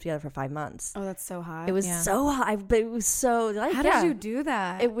didn't sleep together for 5 months. Oh, that's so hot. It was so hot, but it was so. Like, How did you do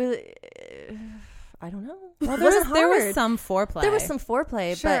that? It was. I don't know. Well, It there was some foreplay. There was some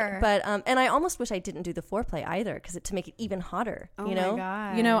foreplay, Sure. but and I almost wish I didn't do the foreplay either because to make it even hotter. Oh you know, my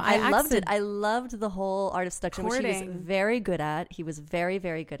God. You know, I loved it. I loved the whole art of seduction, which he was Courting. very good at. He was very,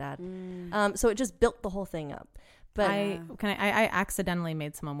 very good at. So it just built the whole thing up. But I accidentally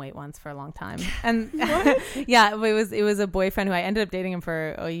made someone wait once for a long time, and yeah, it was a boyfriend who I ended up dating him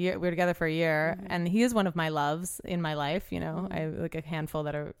for a year. We were together for a year, and he is one of my loves in my life. You know, I like a handful.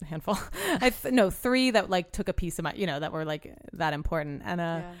 Three that like took a piece of my, you know, that were like that important,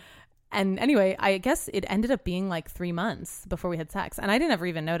 and anyway, I guess it ended up being like 3 months before we had sex, and I didn't ever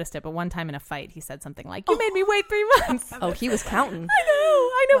even noticed it. But one time in a fight, he said something like, "You made me wait 3 months." oh, he was counting.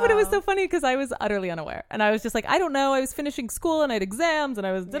 I know, but it was so funny because I was utterly unaware, and I was just like, I don't know. I was finishing school and I had exams, and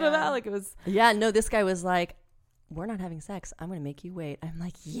I was like it was. Yeah, no, this guy was like, "We're not having sex. I'm going to make you wait." I'm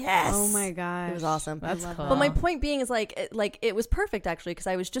like, "Yes." Oh my gosh. It was awesome. That's cool. But my point being is like it was perfect actually because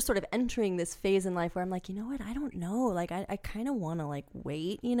I was just sort of entering this phase in life where I'm like, you know what? I don't know. Like I kind of want to like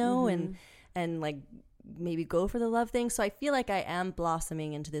wait, you know, and like maybe go for the love thing. So I feel like I am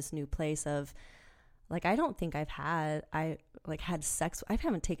blossoming into this new place of like I don't think I had sex.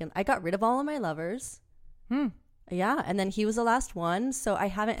 I got rid of all of my lovers. Yeah, and then he was the last one. So I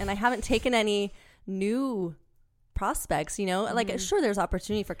haven't taken any new prospects, you know, like sure there's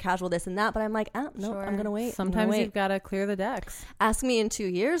opportunity for casual this and that, but I'm like, no, Sure. I'm gonna wait. Sometimes you've got to clear the decks. Ask me in 2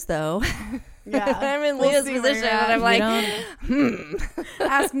 years though. Yeah. I'm in We'll Leah's see where position you're and at. I'm like,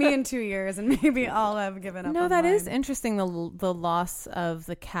 Ask me in 2 years and maybe I'll have given up. No, on that is mine. interesting. The loss of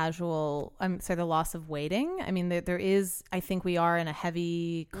the casual. The loss of waiting. I mean, there is. I think we are in a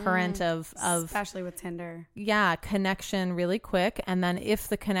heavy current of especially with Tinder. Yeah, connection really quick, and then if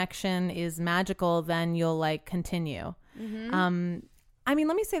the connection is magical, then you'll like continue. I mean,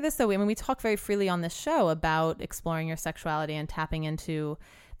 let me say this though. I mean, we talk very freely on this show about exploring your sexuality and tapping into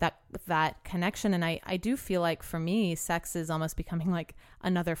that connection. And I do feel like for me, sex is almost becoming like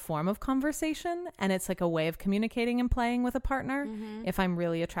another form of conversation. And it's like a way of communicating and playing with a partner if I'm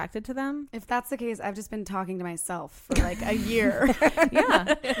really attracted to them. If that's the case, I've just been talking to myself for like a year.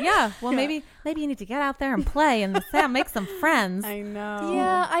 Yeah. Well, maybe you need to get out there and play and make some friends. I know.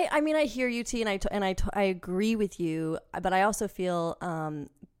 yeah, I mean, I hear you, T, and I agree with you, but I also feel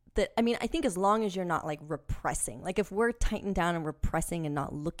that, I mean, I think as long as you're not like repressing, like if we're tightened down and repressing and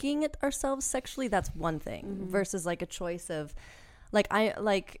not looking at ourselves sexually, that's one thing versus like a choice of like I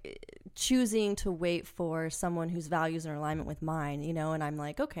like choosing to wait for someone whose values are in alignment with mine, you know, and I'm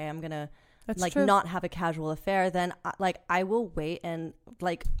like, okay, I'm going to like true. not have a casual affair, then I will wait and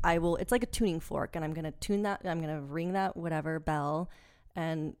like it's like a tuning fork and I'm going to tune that, I'm going to ring that whatever bell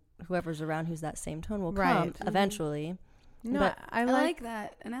and whoever's around who's that same tone will come eventually. No, but I like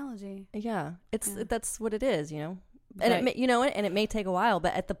that analogy. yeah, that's what it is, you know. And it may, and it may take a while,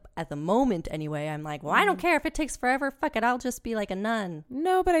 but at the moment anyway, I'm like, well, I don't care if it takes forever. Fuck it, I'll just be like a nun.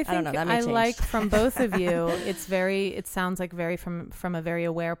 No, but I think I don't know, that may change. like from both of you, it sounds like very from a very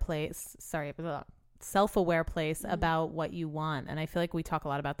aware place. Sorry, self-aware place about what you want, and I feel like we talk a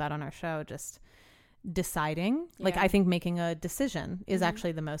lot about that on our show. Just deciding, like I think making a decision is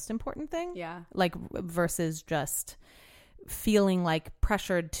actually the most important thing. Yeah, like versus just feeling like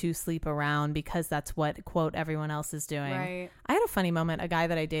pressured to sleep around because that's what quote everyone else is doing. Right. I had a funny moment, a guy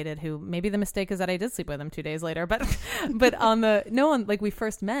that I dated who maybe the mistake is that I did sleep with him 2 days later, but like we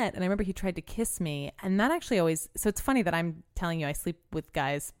first met and I remember he tried to kiss me, and that actually always, so it's funny that I'm telling you I sleep with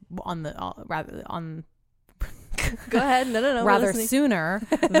guys Go ahead. No. rather sooner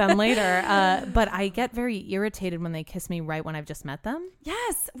than later. But I get very irritated when they kiss me right when I've just met them.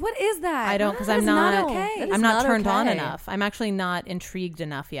 Yes. What is that? I don't, because I'm not not okay. I'm not turned on okay. enough. I'm actually not intrigued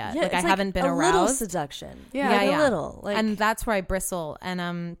enough yet. Yeah, like I it's haven't been a aroused. little seduction. Yeah, a little. Like, and that's where I bristle.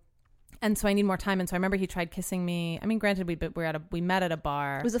 And so I need more time. And so I remember he tried kissing me. I mean, granted, we met at a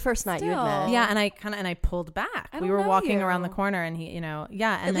bar. it was the first night you had Still. met. Yeah, and I pulled back. I we don't were know walking you. around the corner, and he, and At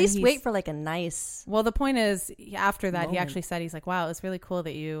then least wait for like a nice. Well, the point is, after that, he moment. actually said, he's like, "Wow, it's really cool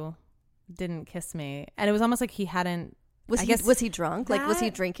that you didn't kiss me," and it was almost like he hadn't. Was he drunk? Like, was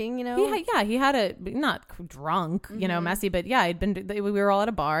he drinking? He had a not drunk, messy, but yeah, we were all at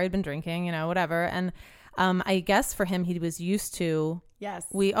a bar. He'd been drinking, whatever, and I guess for him, he was used to. Yes.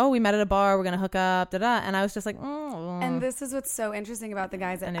 We met at a bar. We're gonna hook up, and I was just like, And this is what's so interesting about the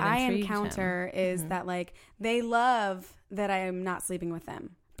guys that And it I intrigued encounter is that like they love that I am not sleeping with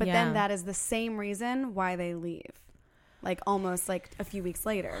them, but Yeah. then that is the same reason why they leave, like almost like a few weeks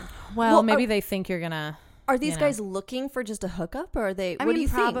later. well, maybe they think you're gonna. Are these guys looking for just a hookup, or are they? I what mean, do you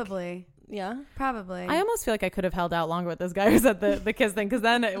probably. think? Yeah, Probably. I almost feel like I could have held out longer with this guy who's at the kiss thing, because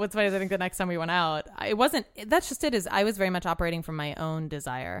then what's funny is I think the next time we went out, it wasn't. That's just it. Is I was very much operating from my own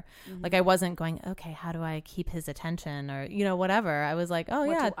desire. Like I wasn't going, okay, how do I keep his attention or whatever. I was like, oh What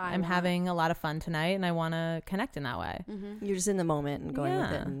yeah, do I I'm want? having a lot of fun tonight, and I want to connect in that way. you're just in the moment and going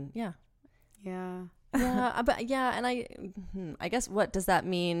with Yeah. it, and yeah. Yeah. But and I guess what does that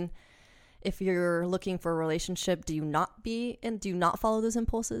mean? If you're looking for a relationship, do you not follow those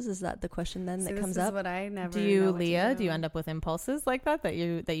impulses? Is that the question then that comes This up? is what I never. Do you, know what to Leah? Do you end up with impulses like that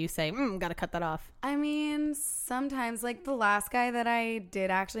you say, gotta cut that off? I mean, sometimes like the last guy that I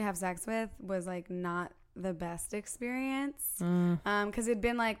did actually have sex with was like not the best experience. Because it'd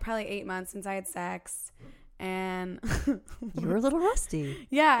been like probably 8 months since I had sex. And You were a little rusty.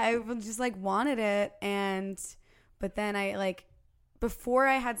 yeah, I just like wanted it. But then I like, before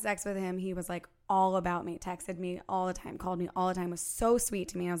I had sex with him, he was like all about me, texted me all the time, called me all the time, was so sweet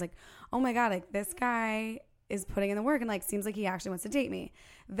to me. I was like, oh my God, like this guy is putting in the work and like seems like he actually wants to date me.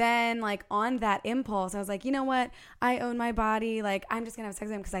 Then like on that impulse, I was like, you know what? I own my body. Like I'm just gonna have sex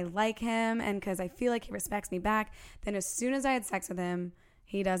with him because I like him and because I feel like he respects me back. Then as soon as I had sex with him,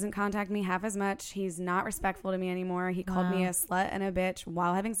 he doesn't contact me half as much. He's not respectful to me anymore. He called me a slut and a bitch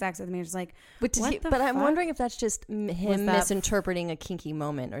while having sex with me. I was just like, But I'm wondering if that's just him that- misinterpreting a kinky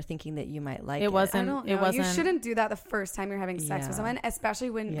moment or thinking that you might like it. It wasn't. I don't know. It wasn't. You shouldn't do that the first time you're having sex with Yeah. someone,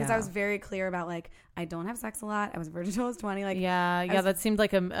 especially when, because Yeah. I was very clear about like, I don't have sex a lot. I was a virgin until I was 20. Like, Yeah, that seemed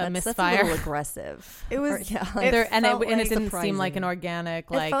like a That's a misfire. little aggressive. it was, Or, yeah, it And felt it like- didn't seem surprising. like an organic,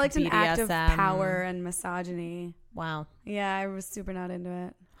 like it felt like an act of BDSM. power and misogyny. Wow. Yeah, I was super not into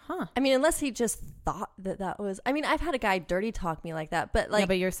it. Huh. I mean, unless he just thought that was. I mean, I've had a guy dirty talk me like that, but like, yeah,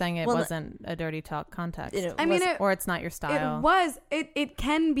 but you're saying it well, wasn't a dirty talk context. it I mean, was- or it's not your style. It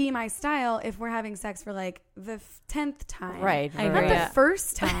can be my style if we're having sex for like the 10th time. right. I Not agree. the Yeah.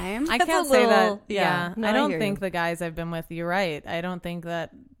 first time. I That's can't a say that. little- yeah. No, I I don't hear think you. the guys I've been with, you're right. I don't think that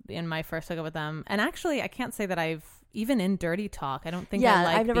in my first hookup with them. And actually, I can't say that I've, even in dirty talk, I don't think I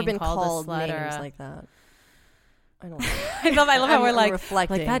like I've never being been called a slut or names a, like that. I don't. I love how I'm we're like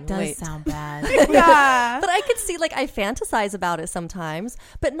reflecting. that does Wait. sound bad. Yeah. But I could see, like, I fantasize about it sometimes,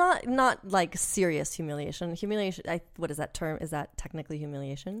 but not like serious humiliation. Humiliation. What is that term? Is that technically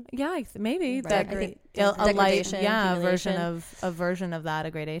humiliation? Yeah, maybe Right. that I think a light, degradation, yeah, humiliation. a version of that,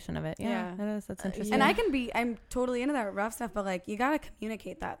 a gradation of it. Yeah, Yeah. it is. That's interesting. And I'm totally into that rough stuff, but like you gotta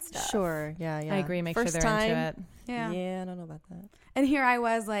communicate that stuff. Sure. Yeah. I agree. Make First sure they're time, into it. Yeah. Yeah. I don't know about that. And here I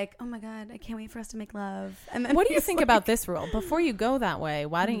was like, oh my God, I can't wait for us to make love. And then What do you he's think like- about this rule? Before you go that way,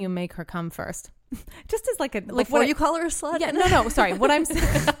 why don't you make her come first? Just as like a like Before what you call her a slut? Yeah, no. Sorry, what I'm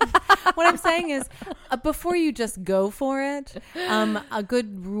saying. What I'm saying is, before you just go for it, a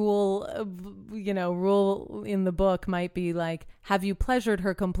good rule in the book might be like, have you pleasured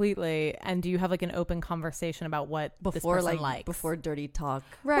her completely, and do you have like an open conversation about what before this person likes? Before dirty talk,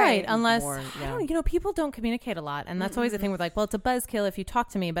 right? Unless more, I don't, people don't communicate a lot, and that's always the thing with like, well, it's a buzzkill if you talk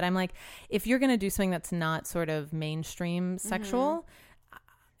to me, but I'm like, if you're gonna do something that's not sort of mainstream sexual.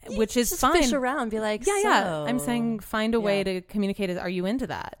 Which is just fine. Fish around, be like, yeah. I'm saying find a way to communicate. Are you into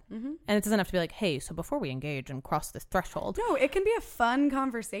that? Mm-hmm. And it doesn't have to be like, hey, so before we engage and cross this threshold. No, it can be a fun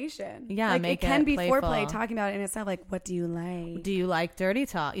conversation. Yeah, like make it can be playful. foreplay, talking about it, and it's not like, what do you like? Do you like dirty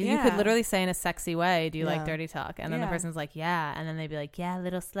talk? You could literally say in a sexy way, do you like dirty talk? And then the person's like, yeah. And then they'd be like, yeah,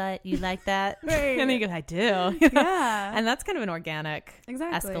 little slut, you like that? Right. And then you go, I do. Yeah. And that's kind of an organic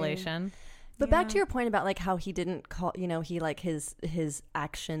escalation. But back to your point about like how he didn't call, he like his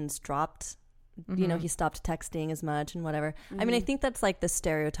actions dropped, he stopped texting as much and whatever. I mean, I think that's like the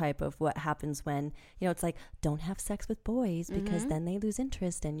stereotype of what happens when, it's like, don't have sex with boys because then they lose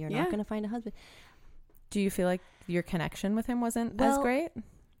interest and you're not going to find a husband. Do you feel like your connection with him wasn't as great?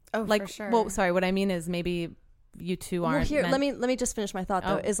 Oh, like, for sure. Well, sorry, what I mean is maybe you two aren't. Well, here, let me just finish my thought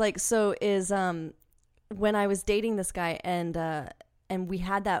though. Is like, when I was dating this guy and we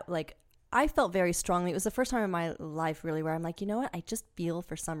had that like, I felt very strongly. It was the first time in my life really where I'm like, you know what? I just feel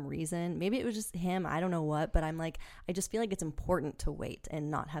for some reason, maybe it was just him, I don't know what, but I'm like, I just feel like it's important to wait and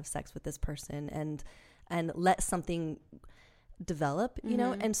not have sex with this person and let something develop, you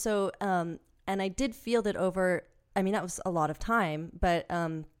know? And so, and I did feel that that was a lot of time, but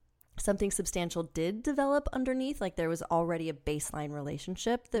something substantial did develop underneath. Like there was already a baseline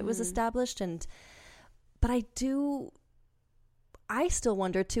relationship that was established. But I still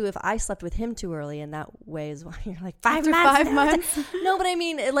wonder too if I slept with him too early in that way as well. You're like 5 months. No, but I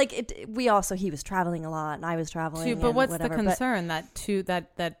mean, like he was traveling a lot and I was traveling. But what's the concern that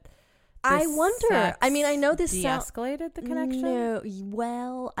I wonder. I mean, I know this de-escalated the connection. No,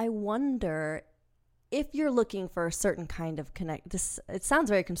 well, I wonder if you're looking for a certain kind of it sounds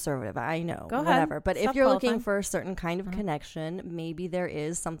very conservative. I know, go ahead. Whatever. But if you're looking for a certain kind of connection, maybe there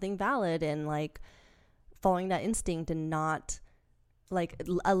is something valid in like following that instinct and not like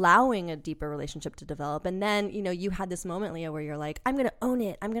allowing a deeper relationship to develop. And then, you had this moment, Leah, where you're like, I'm going to own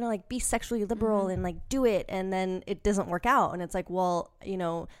it. I'm going to like be sexually liberal and like do it. And then it doesn't work out. And it's like, well,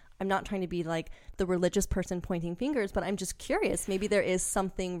 I'm not trying to be like the religious person pointing fingers, but I'm just curious. Maybe there is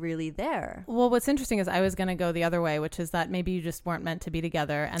something really there. Well, what's interesting is I was going to go the other way, which is that maybe you just weren't meant to be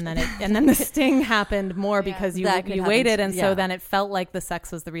together, and then the sting happened more because you waited, and so then it felt like the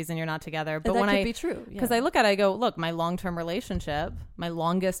sex was the reason you're not together. But that could be true, because I look at it, I go, look, my long-term relationship, my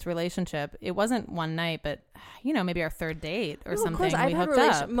longest relationship, it wasn't one night, but maybe our third date or something. Of course, I've had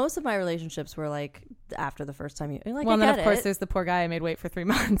up. Most of my relationships were like after the first time. Well, and then of course there's the poor guy I made wait for 3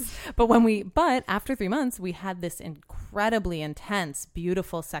 months. But after 3 months, we had this incredibly intense,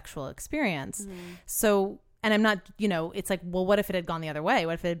 beautiful sexual experience. So, and I'm not, it's like, well, what if it had gone the other way?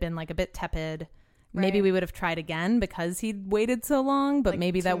 What if it had been like a bit tepid? Right. Maybe we would have tried again because he'd waited so long, but like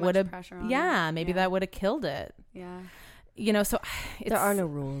maybe that would have, that would have killed it. Yeah. So there are no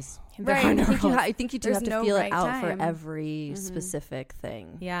rules. I think you do have to feel it out for every specific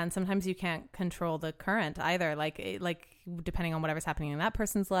thing. Yeah, and sometimes you can't control the current either. Like depending on whatever's happening in that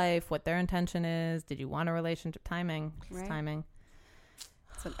person's life, what their intention is. Did you want a relationship? Timing. It's timing.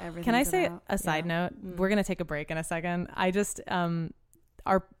 That's what everything's Can I say about. a side note? We're gonna take a break in a second. I just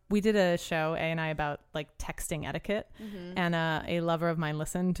we did a show, A and I, about like texting etiquette, and a lover of mine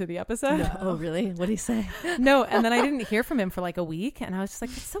listened to the episode. No. Oh, really? What did he say? No, and then I didn't hear from him for like a week, and I was just like,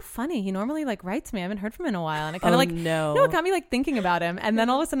 it's so funny. He normally like writes me. I haven't heard from him in a while, and it kind of it got me like thinking about him. And then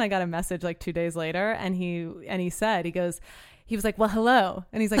all of a sudden, I got a message like 2 days later, and he was like, well, hello.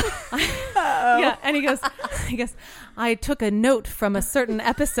 And he's like, yeah. And he goes, I took a note from a certain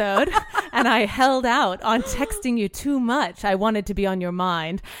episode and I held out on texting you too much. I wanted to be on your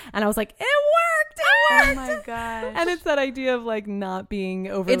mind. And I was like, it worked. Oh my gosh. And it's that idea of like not being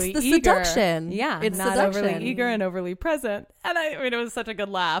overly eager. It's the seduction. Yeah. It's not seduction. overly eager and overly present. And I mean, it was such a good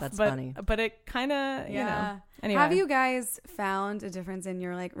laugh. That's funny. But it kind of, Anyway. Have you guys found a difference in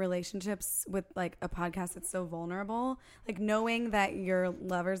your like relationships with like a podcast that's so vulnerable? Like knowing that your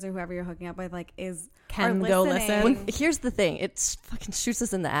lovers or whoever you're hooking up with like is can are go listening. listen. Here's the thing. It fucking shoots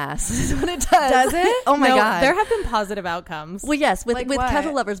us in the ass. Is what it does. Does it? Oh my No, God. there have been positive outcomes. Well, yes, with Like with what?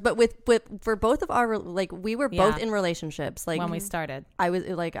 casual lovers, but with for both of our, like, we were both Yeah. in relationships. Like, when we started. I was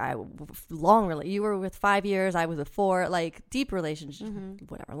like, you were with 5 years, I was with 4, like deep relationship,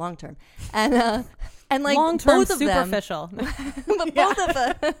 whatever, long term, and like Long term, both of superficial. them,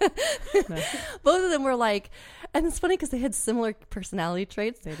 but both of them were like, and it's funny because they had similar personality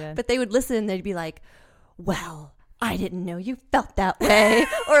traits. They did. But they would listen and they'd be like, well, I didn't know you felt that way.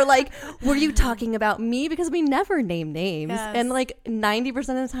 Or like, were you talking about me? Because we never name names. Yes. And like 90%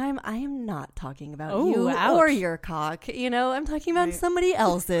 of the time, I am not talking about Oh, you ouch. or your cock. You know, I'm talking about Right. somebody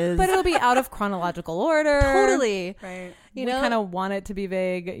else's. But it'll be out of chronological order. Totally. Right. You we know, kind of want it to be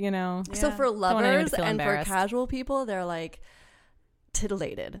vague, you know. Yeah. so for want anyone to lovers feel and for embarrassed. casual people, they're like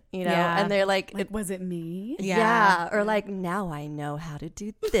titillated, you know, Yeah. and they're like, Like, was it me? yeah. Or like, now I know how to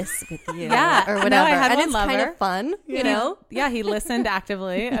do this with you. Yeah. Or No, whatever. I had and one it's kind lover. of fun, you know? Yeah, he listened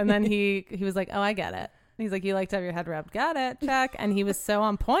actively, and then he was like, "Oh, I get it." He's like, "You like to have your head rubbed? Got it? Check." And he was so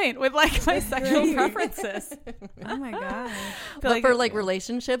on point with like my sexual great. preferences. Oh my God. But for like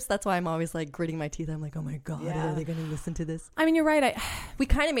relationships, that's why I'm always like gritting my teeth. I'm like, oh my God, Yeah. are they going to listen to this? I mean, you're right. We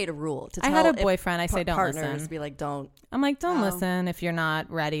kind of made a rule to I tell had a boyfriend. I say don't partners, listen. be like, don't. I'm like, don't Oh. listen if you're not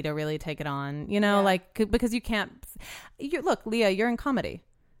ready to really take it on. You know, Yeah. like because you can't. Look, Leah, you're in comedy.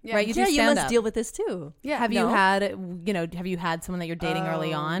 Yeah. Right, you do Yeah, you stand must up. deal with this too. Yeah. Have No? you had someone that you're dating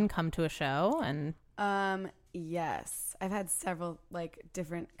early Oh. on come to a show and Yes, I've had several like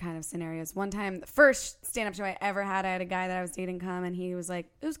different kind of scenarios. One time, the first stand-up show I ever had, I had a guy that I was dating come, and he was like,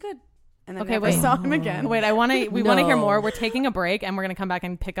 "It was good," and then Okay, never wait. saw him again. wait, we want to hear No. more. We're taking a break and we're going to come back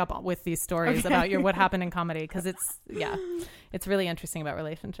and pick up with these stories Okay. about what happened in comedy because it's really interesting about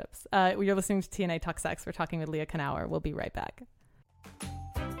relationships. You're listening to TNA Talk Sex. We're talking with Leah Knauer. We'll be right back.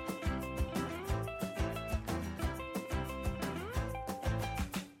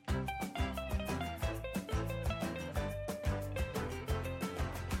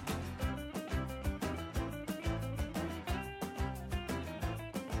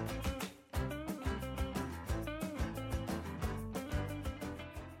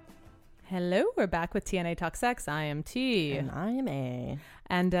 Hello, we're back with TNA Talk Sex. I am T. And I am A.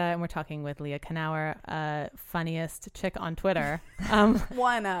 And we're talking with Leah Knauer, funniest chick on Twitter.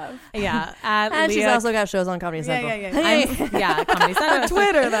 One of. Yeah. At And she's Leah, also got shows on Comedy Central. yeah, Comedy Central.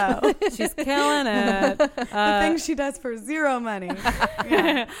 Twitter though, She's killing it. the things she does for zero money.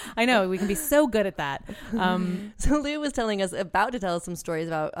 Yeah. I know. We can be so good at that. So Leah was about to tell us some stories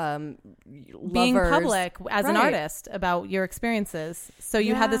about Being lovers. public as an Right. artist about your experiences. So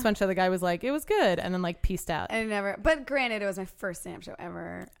you had Yeah. this one show. The guy was like, it was good. And then like pieced out. I never, but granted, it was my first stand-up show ever.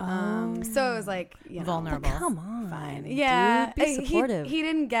 So it was like, you know, Vulnerable. Come on. fine. Yeah. Dude, be supportive. He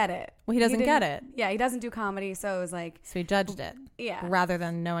didn't get it. Well, he doesn't get didn't- it. Yeah, he doesn't do comedy. So it was like, So he judged it yeah. rather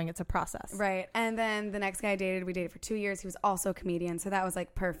than knowing it's a process. Right. And then the next guy we dated for 2 years. He was also a comedian. So that was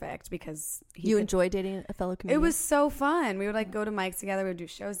like perfect because You enjoy dating a fellow comedian? it was so fun. We would like go to mics together. We would do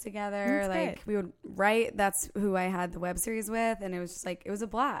shows together. That's Like great. we would write. That's who I had the web series with. And it was just like, it was a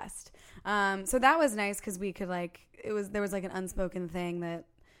blast. So that was nice because we could like, there was like an unspoken thing that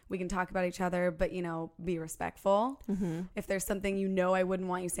we can talk about each other, but, you know, be respectful. Mm-hmm. If there's something you know I wouldn't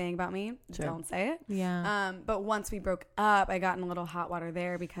want you saying about me, Sure. don't say it. Yeah. But once we broke up, I got in a little hot water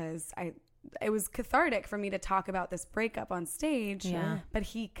there because it was cathartic for me to talk about this breakup on stage. Yeah. But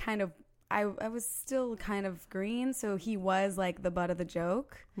he kind of, I was still kind of green, so he was like the butt of the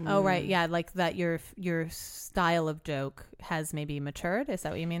joke. Oh, right. Yeah. Like that your style of joke has maybe matured. Is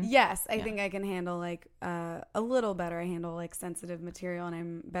that what you mean? Yes, I Yeah. think I can handle like a little better. I handle like sensitive material, and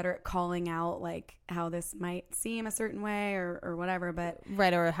I'm better at calling out like how this might seem a certain way or whatever. But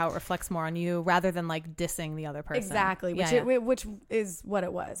Right. Or how it reflects more on you rather than like dissing the other person. exactly, Yeah, which is what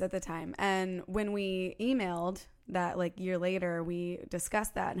it was at the time. And when we emailed that like year later, we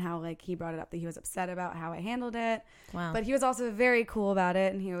discussed that and how like he brought it up that he was upset about how I handled it. Wow. But he was also very cool about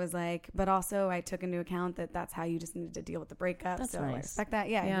it, and he was like, but also I took into account that that's how you just needed to deal with the breakup. That's so I nice. respect that.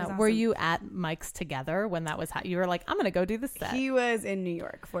 Yeah. he was yeah. awesome. Were you at mics together when that was you were like, I'm going to go do this set. He was in New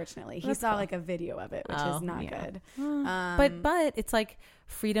York, fortunately. He That's saw cool. like a video of it, which Oh, is not yeah. good. But it's like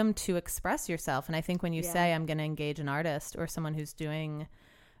freedom to express yourself. And I think when you Yeah. say I'm going to engage an artist or someone who's doing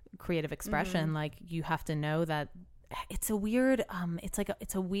creative expression, like you have to know that it's a weird,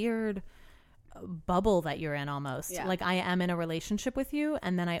 it's a weird bubble that you're in almost. Yeah. Like I am in a relationship with you.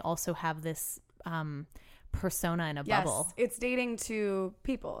 And then I also have this persona in a Yes, bubble. it's dating to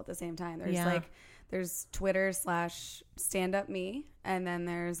people at the same time. There's there's Twitter / stand up me, and then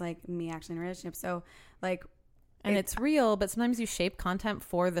there's like me actually in a relationship. So like And it's real, but sometimes you shape content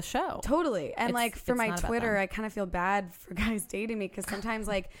for the show. Totally. And like for my not about Twitter, them. I kind of feel bad for guys dating me because sometimes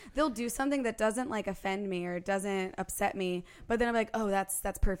like they'll do something that doesn't like offend me or doesn't upset me, but then I'm like, oh, that's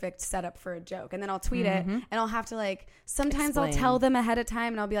perfect setup for a joke. And then I'll tweet it and I'll have to like, sometimes I'll tell them ahead of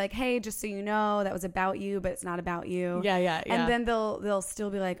time and I'll be like, hey, just so you know, that was about you, but it's not about you. Yeah. And then they'll still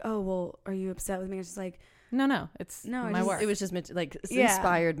be like, oh, well, are you upset with me? It's just like, No, it's my work. It was just like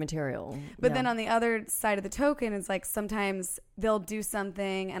inspired material. But then on the other side of the token, it's like sometimes they'll do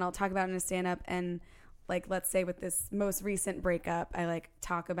something and I'll talk about it in a stand-up, and like let's say with this most recent breakup, I like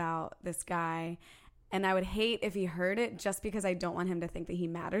talk about this guy, and I would hate if he heard it just because I don't want him to think that he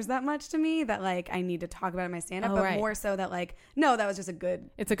matters that much to me, that like I need to talk about it in my stand-up, but more so that like, no, that was just a good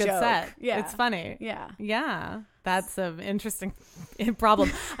It's a good joke. set. Yeah. It's funny. Yeah. That's an interesting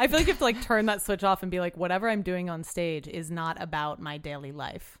problem. I feel like you have to like turn that switch off and be like, whatever I'm doing on stage is not about my daily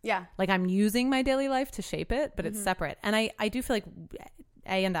life. Yeah. Like I'm using my daily life to shape it, but it's separate. And I do feel like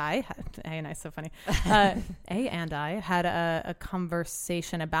A and I so funny. A and I had a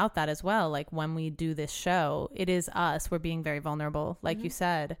conversation about that as well. Like when we do this show, it is us. We're being very vulnerable, like you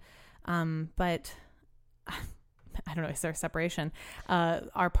said. But I don't know, is there a separation?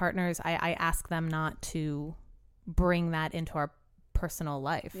 Our partners, I ask them not to bring that into our personal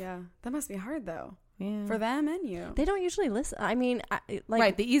life. Yeah. That must be hard though. Yeah. For them and you. They don't usually listen. I mean,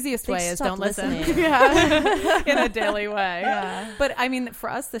 right. The easiest way is don't listen. Yeah. In a daily way. Yeah. But I mean, for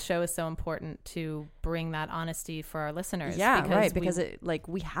us, the show is so important to bring that honesty for our listeners. Yeah, right. Because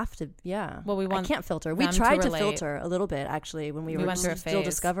we have to. Yeah. Well, I can't filter. We tried to filter a little bit actually when we were still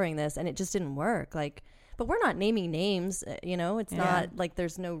discovering this, and it just didn't work. Like. But we're not naming names, it's not like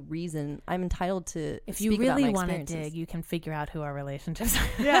there's no reason. I'm entitled to if you really want to dig, you can figure out who our relationships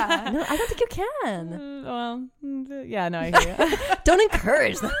are. Yeah. No, I don't think you can. I hear you. Don't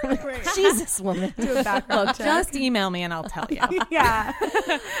encourage them. Jesus, woman. Do a background check. Just email me and I'll tell you. Yeah.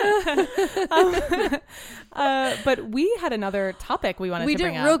 But we had another topic we wanted to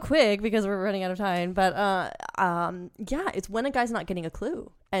bring up. We did real quick because we're running out of time. But it's when a guy's not getting a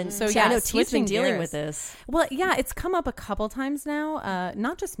clue. And so I know T's been dealing with this. Well, yeah, it's come up a couple times now.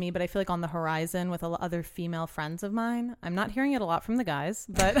 Not just me, but I feel like on the horizon with other female friends of mine. I'm not hearing it a lot from the guys,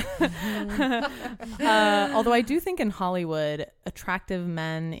 but although I do think in Hollywood, attractive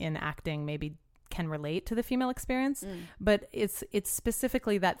men in acting maybe can relate to the female experience, but it's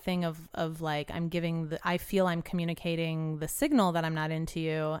specifically that thing of like I feel I'm communicating the signal that I'm not into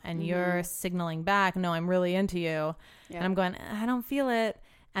you, and you're signaling back, no, I'm really into you, and I'm going, I don't feel it.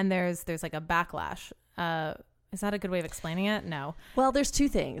 And there's like a backlash. Is that a good way of explaining it? No. Well, there's two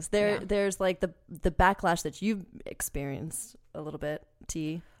things. There's like the backlash that you've experienced a little bit,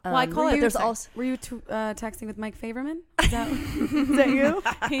 T. Well, I call it. There's also. Were you texting with Mike Favorman? Is that you?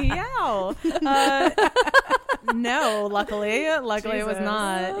 Yeah. No, luckily it was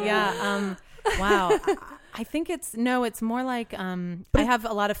not. Yeah. Wow. I think it's more like I have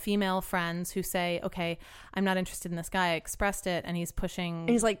a lot of female friends who say, okay, I'm not interested in this guy. I expressed it, and he's pushing. And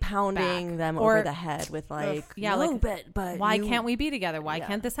he's like pounding them over the head with like, but why can't we be together? Why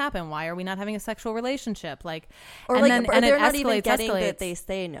can't this happen? Why are we not having a sexual relationship? Like, or and like, then, or and they're it not even getting escalates. that they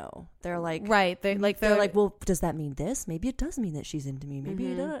say no. They're like, right. They're like, well, does that mean this? Maybe it does mean that she's into me. Maybe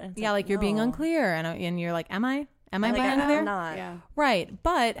it doesn't. Yeah, like you're being unclear, and you're like, am I? Am I being unclear? I'm not. Yeah. Right.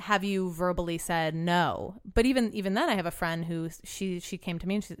 But have you verbally said no? But even then, I have a friend who she came to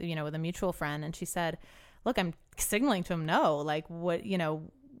me, and she, with a mutual friend, and she said, look, I'm signaling to him no. Like, what,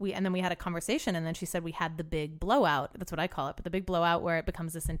 and then we had a conversation, and then she said we had the big blowout. That's what I call it. But the big blowout where it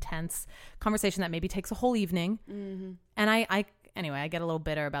becomes this intense conversation that maybe takes a whole evening. Mm-hmm. And anyway, I get a little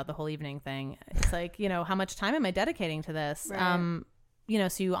bitter about the whole evening thing. It's like, how much time am I dedicating to this? Right.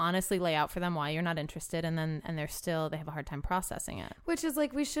 So you honestly lay out for them why you're not interested, and they have a hard time processing it. Which is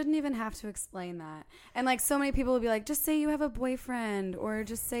like, we shouldn't even have to explain that. And like, so many people will be like, just say you have a boyfriend, or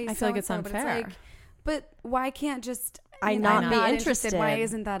just say I feel like it's unfair. But why can't just I'm not be interested? Why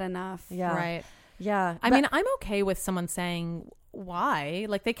isn't that enough? Yeah. Right. Yeah. I mean, I'm okay with someone saying why.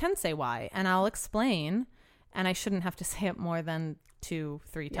 Like, they can say why, and I'll explain, and I shouldn't have to say it more than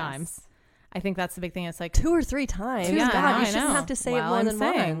 2-3 times. I think that's the big thing. It's like 2 or 3 times. Yeah, God, you shouldn't have to say it more than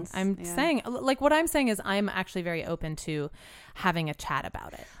once. I'm saying, like, what I'm saying is I'm actually very open to having a chat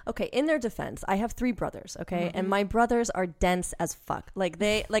about it. Okay, in their defense, I have 3 brothers, okay? And my brothers are dense as fuck. Like,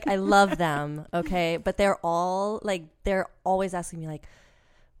 I love them, okay? But they're always asking me, like,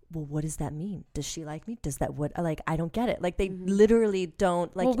 well, what does that mean? Does she like me? Does that I don't get it. Like, they literally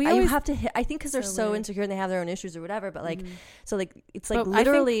don't, like, well, have to hit, I think because they're so insecure and they have their own issues or whatever, but like, so like, it's like, but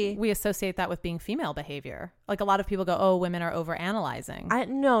literally. I think we associate that with being female behavior. Like, a lot of people go, oh, women are over analyzing.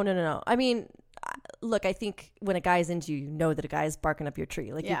 No. I mean, look, I think when a guy's into you, you know that a guy's barking up your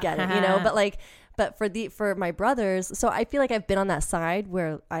tree. Like, Yeah. you get it, you know? But for my brothers, so I feel like I've been on that side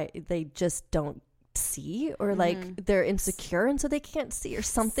where they just don't see, or like they're insecure and so they can't see or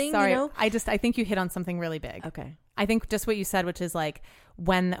something. Sorry, you know? I think you hit on something really big. Okay. I think just what you said, which is like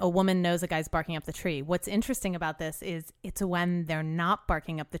when a woman knows a guy's barking up the tree. What's interesting about this is it's when they're not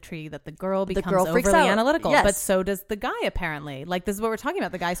barking up the tree that the girl becomes freaks overly out. analytical. Yes. But so does the guy, apparently. Like, this is what we're talking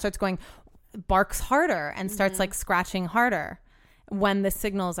about. The guy starts barks harder and starts like scratching harder when the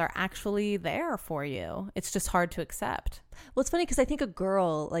signals are actually there for you. It's just hard to accept. Well, it's funny because I think a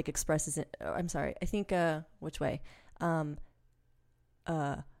girl like expresses it. I'm sorry. I think which way?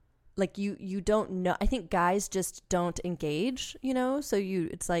 Like you don't know. I think guys just don't engage. You know, so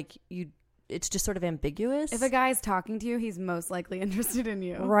it's just sort of ambiguous. If a guy's talking to you, he's most likely interested in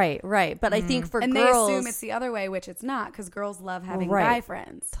you. Right. But I think for and girls, they assume it's the other way, which it's not, because girls love having guy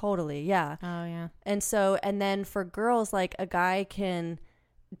friends. Totally, yeah. Oh yeah. And then for girls, like a guy can,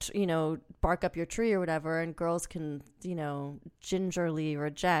 bark up your tree or whatever, and girls can, gingerly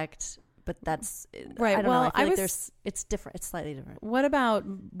reject. But that's right. I don't know. I feel like it's different. It's slightly different. What about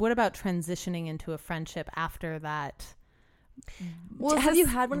transitioning into a friendship after that? Well, have you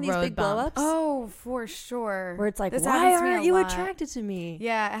had one of these big blow-ups? Oh, for sure. Where it's like, this why happens to me aren't a you lot. attracted to me?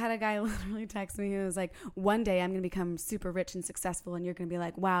 Yeah, I had a guy literally text me who was like, one day I'm going to become super rich and successful and you're going to be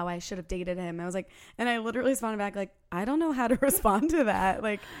like, wow, I should have dated him. I was like, and I literally responded back like, I don't know how to respond to that.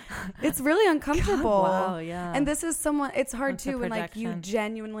 Like, it's really uncomfortable. God, wow, yeah. And this is someone, it's hard That's too when like you projection.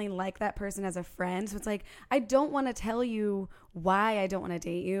 genuinely like that person as a friend. So it's like, I don't want to tell you why I don't want to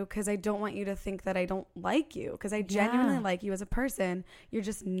date you, because I don't want you to think that I don't like you, because I genuinely like you as a person. You're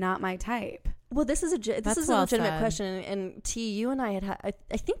just not my type. Well, this is a well legitimate said. question, and T, you and I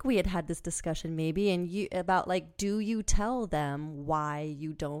I think we had this discussion maybe, and you about like, do you tell them why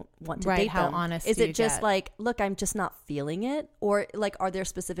you don't want to date how them? honest is do it you just get? like, look, I'm just not feeling it, or like, are there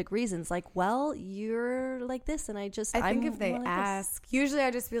specific reasons? Like, well, you're like this, and I think if they ask, usually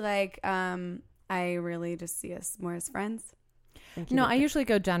I just be like, I really just see us more as friends. No, I usually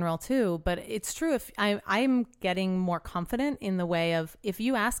go general too, but it's true. If I'm getting more confident in the way of, if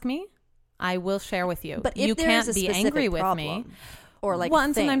you ask me, I will share with you. But if you there is can't a be specific angry with problem, me. or like, well,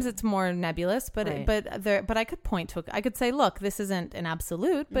 and sometimes it's more nebulous, but Right. but I could point to, I could say, look, this isn't an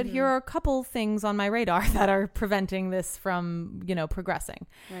absolute, but here are a couple things on my radar that are preventing this from, progressing.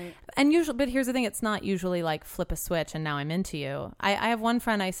 Right. And usually, but here's the thing, it's not usually like flip a switch and now I'm into you. I have one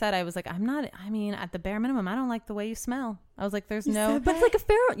friend, I was like, at the bare minimum, I don't like the way you smell. I was like, there's no, but it's like a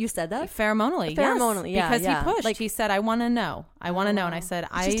pheromone. You said that pheromonally, Pheromonally, yes, yeah, because yeah. he pushed. Like- He said, I want to know. And I said,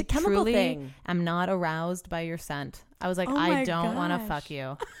 It's just a chemical truly thing. am not aroused by your scent. I was like, Oh I my don't want to gosh. fuck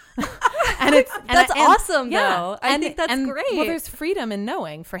you. And it's That's awesome, though. I think that's great. Well, there's freedom in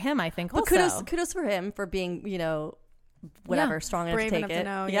knowing for him, I think. But Also, kudos for him for being, strong enough Brave to take enough it. to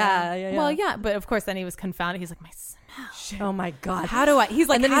know, yeah. well, yeah, but of course, then he was confounded. He's like, my smell. Oh my God. How do I? He's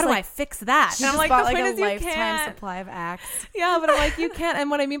like, And then how he's do like, I fix that? She And I'm just like, bought the like point a is you lifetime can't. supply of Axe. Yeah, but I'm like, you can't. And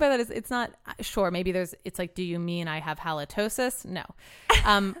what I mean by that is, it's not sure. Maybe it's like, do you mean I have halitosis? No.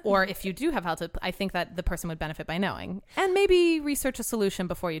 Or if you do have halitosis, I think that the person would benefit by knowing, and maybe research a solution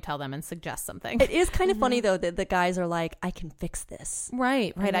before you tell them and suggest something. It is kind of funny though that the guys are like, I can fix this.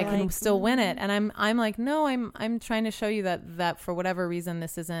 Right. And I you're can like, still win it. And I'm like, no, I'm trying to show you that for whatever reason,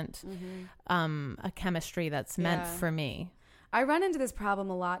 this isn't a chemistry that's meant Yeah. for me. I run into this problem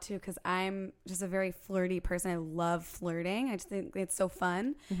a lot too, because I'm just a very flirty person. I love flirting. I just think it's so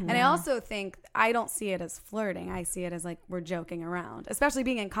fun. And I also think I don't see it as flirting. I see it as like, we're joking around, especially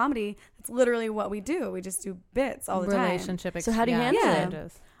being in comedy. That's literally what we do. We just do bits all the Relationship. So how do you handle it?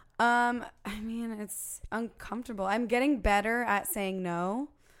 exchanges. time. I mean, it's uncomfortable. I'm getting better at saying no.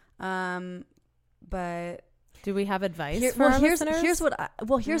 But Do we have advice for our here's listeners? here's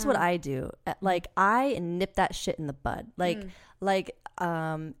what I do. Like, I nip that shit in the bud.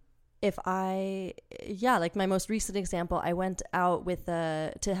 If I like my most recent example, I went out with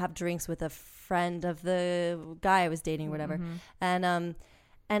to have drinks with a friend of the guy I was dating or whatever, and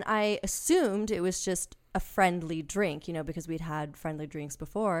I assumed it was just a friendly drink, because we'd had friendly drinks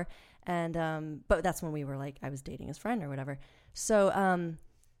before, and but that's when we were like, I was dating his friend or whatever. So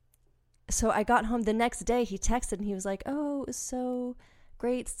I got home the next day. He texted and he was like, "Oh, it was so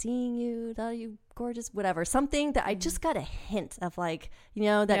great seeing you. Are you gorgeous?" Whatever. Something that I just got a hint of, like, that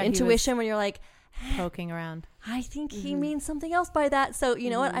Yeah, he intuition when you're like, poking around. I think he means something else by that. So you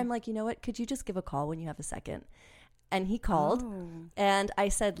know what? I'm like, could you just give a call when you have a second? And he called, and I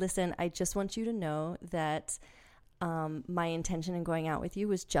said, "Listen, I just want you to know that my intention in going out with you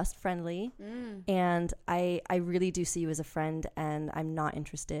was just friendly, and I really do see you as a friend, and I'm not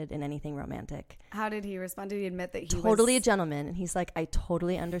interested in anything romantic. How did he respond? Did he admit that he totally was... a gentleman? And he's like, I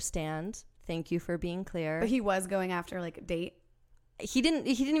totally understand. Thank you for being clear. But he was going after like a date? He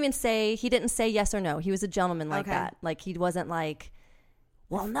didn't say yes or no. He was a gentleman like that. Like, he wasn't like,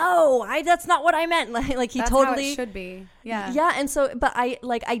 well, no, that's not what I meant. Like he that's totally how it should be. Yeah. Yeah. And so, but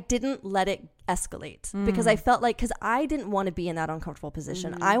I didn't let it escalate because I felt like, because I didn't want to be in that uncomfortable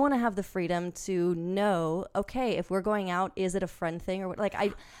position. I want to have the freedom to know, okay, if we're going out, is it a friend thing or what? Like,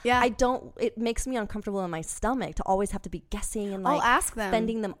 I don't, it makes me uncomfortable in my stomach to always have to be guessing and like I'll ask them,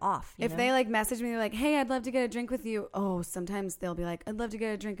 fending them off. If they like message me, they're like, hey, I'd love to get a drink with you. Oh, sometimes they'll be like, I'd love to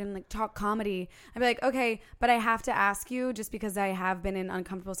get a drink and like talk comedy. I'd be like, okay, but I have to ask you, just because I have been in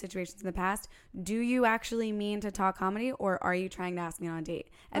uncomfortable situations in the past, do you actually mean to talk comedy, or are you trying to ask me on a date?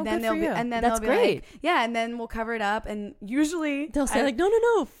 And then they'll be, and then that's they'll be great. like, yeah, and then we'll cover it up, and usually they'll say like, no,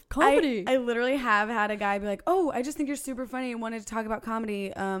 comedy. I literally have had a guy be like, oh, I just think you're super funny and wanted to talk about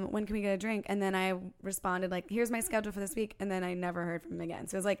comedy. When can we get a drink? And then I responded like, here's my schedule for this week, and then I never heard from him again.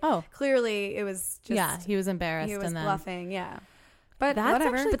 So it was like, oh, clearly it was just, he was embarrassed. He was and then bluffing. Yeah, but that's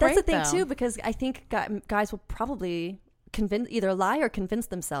whatever. actually But that's the great, thing too, because I think guys will probably either lie or convince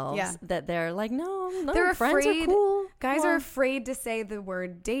themselves that they're like, no, they're friends afraid. are cool. Guys are afraid to say the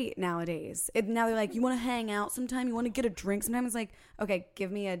word date nowadays. Now they're like, you want to hang out sometime? You want to get a drink sometime? It's like, okay, give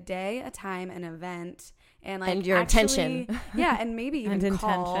me a day, a time, an event, and like, and your intention. Yeah, and maybe even and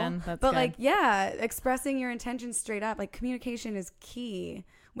call. Intention. That's but good. like, yeah, expressing your intention straight up. Like, communication is key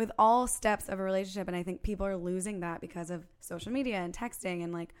with all steps of a relationship, and I think people are losing that because of social media and texting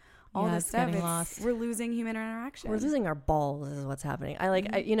and like all this stuff. We're losing human interaction. We're losing our balls is what's happening.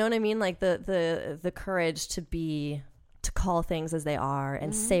 You know what I mean? Like the courage to call things as they are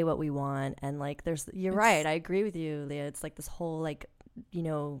and say what we want. And like, you're right. I agree with you, Leah. It's like this whole like, you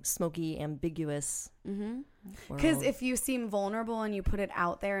know, smoky, ambiguous because if you seem vulnerable and you put it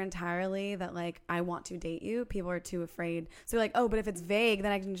out there entirely that like, I want to date you, people are too afraid. So like, oh, but if it's vague,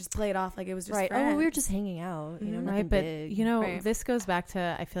 then I can just play it off like it was just friends. Oh, we were just hanging out, you know, nothing but big. you know, this goes back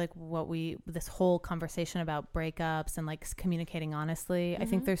to, I feel like this whole conversation about breakups and like communicating honestly. I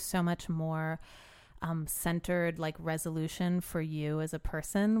think there's so much more centered like resolution for you as a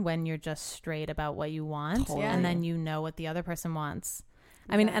person when you're just straight about what you want, and then you know what the other person wants.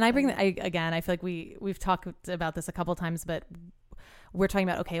 I mean, and I feel like we've talked about this a couple times, but we're talking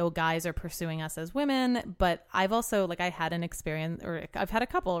about, okay, guys are pursuing us as women, but I've also, like, I had an experience, or I've had a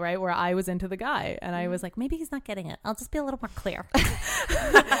couple, right, where I was into the guy, and I was like, maybe he's not getting it. I'll just be a little more clear.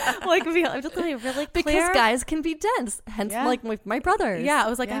 Like, I'm just going to be really clear. Because guys can be dense, hence, like, with my brothers. Yeah, I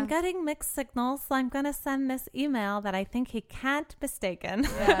was like, I'm getting mixed signals, so I'm going to send this email that I think he can't mistaken.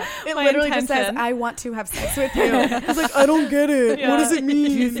 Yeah. It literally just says, I want to have sex with you. I was like, I don't get it. Yeah. What does it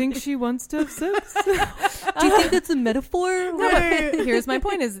mean? Do you think she wants to have sex? Do you think that's a metaphor? Right. Here's my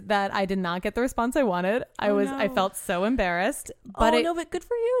point, is that I did not get the response I wanted. I felt so embarrassed. But but good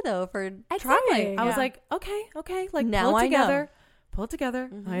for you though for trying. I was like, okay, like, now pull it together. know. Pull it together.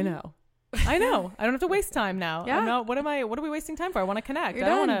 I know. I don't have to waste time now. Yeah. I'm not. What are we wasting time for? I want to connect. I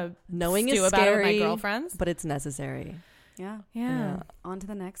don't want to knowing stew is about scary, it with my girlfriends, but it's necessary. Yeah. On to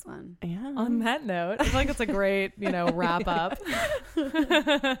the next one. Yeah. On that note, I feel like it's a great, wrap up.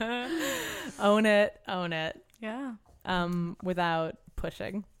 Own it. Yeah. Without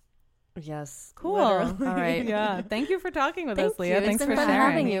pushing. Yes. Cool. Literally. All right. Yeah. Thank you for talking with us, Leah. Thanks for fun sharing.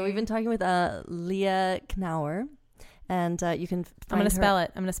 having you. We've been talking with Leah Knauer, and you can find I'm going to spell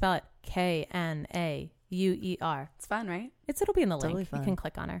it. Knauer. It's fun, right? It'll be in the link. Totally fun. You can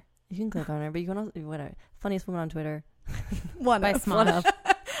click on her. You can click on her, but you can also whatever. Funniest woman on Twitter. One by Smosh.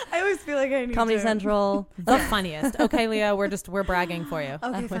 I always feel like I need Comedy to. Central. The funniest. Okay, Leah, we're bragging for you.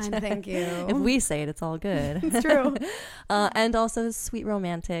 Okay, fine. Thank you. If we say it, it's all good. It's true. And also Sweet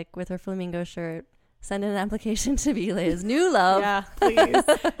Romantic with her flamingo shirt. Send in an application to be Leah's new love. Yeah, please.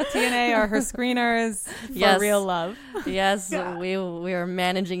 TNA are her screeners for real love. Yes, we are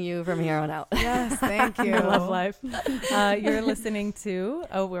managing you from here on out. Yes, thank you. Love life. You're listening to,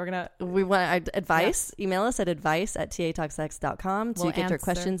 we want advice. Yeah. Email us at advice@tatalksex.com to get your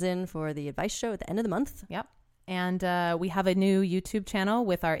questions in for the advice show at the end of the month. Yep. And we have a new YouTube channel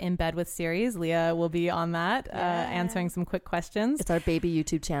with our In Bed With series. Leah will be on that, answering some quick questions. It's our baby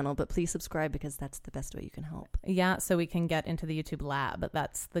YouTube channel, but please subscribe because that's the best way you can help. Yeah, so we can get into the YouTube lab.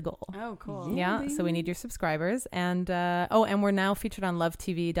 That's the goal. Oh, cool. Yeah, so we need your subscribers. And and we're now featured on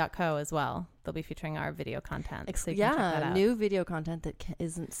lovetv.co as well. they'll be featuring our video content. So you can check that out. New video content that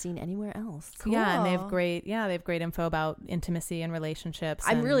isn't seen anywhere else. Cool. Yeah, and they have great info about intimacy and relationships.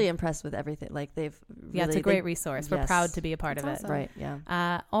 I'm really impressed with everything. Like they've it's a great resource. We're proud to be a part of it. Right,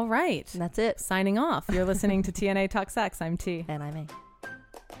 yeah. All right. And that's it. Signing off. You're listening to TNA Talk Sex. I'm T. And I'm A.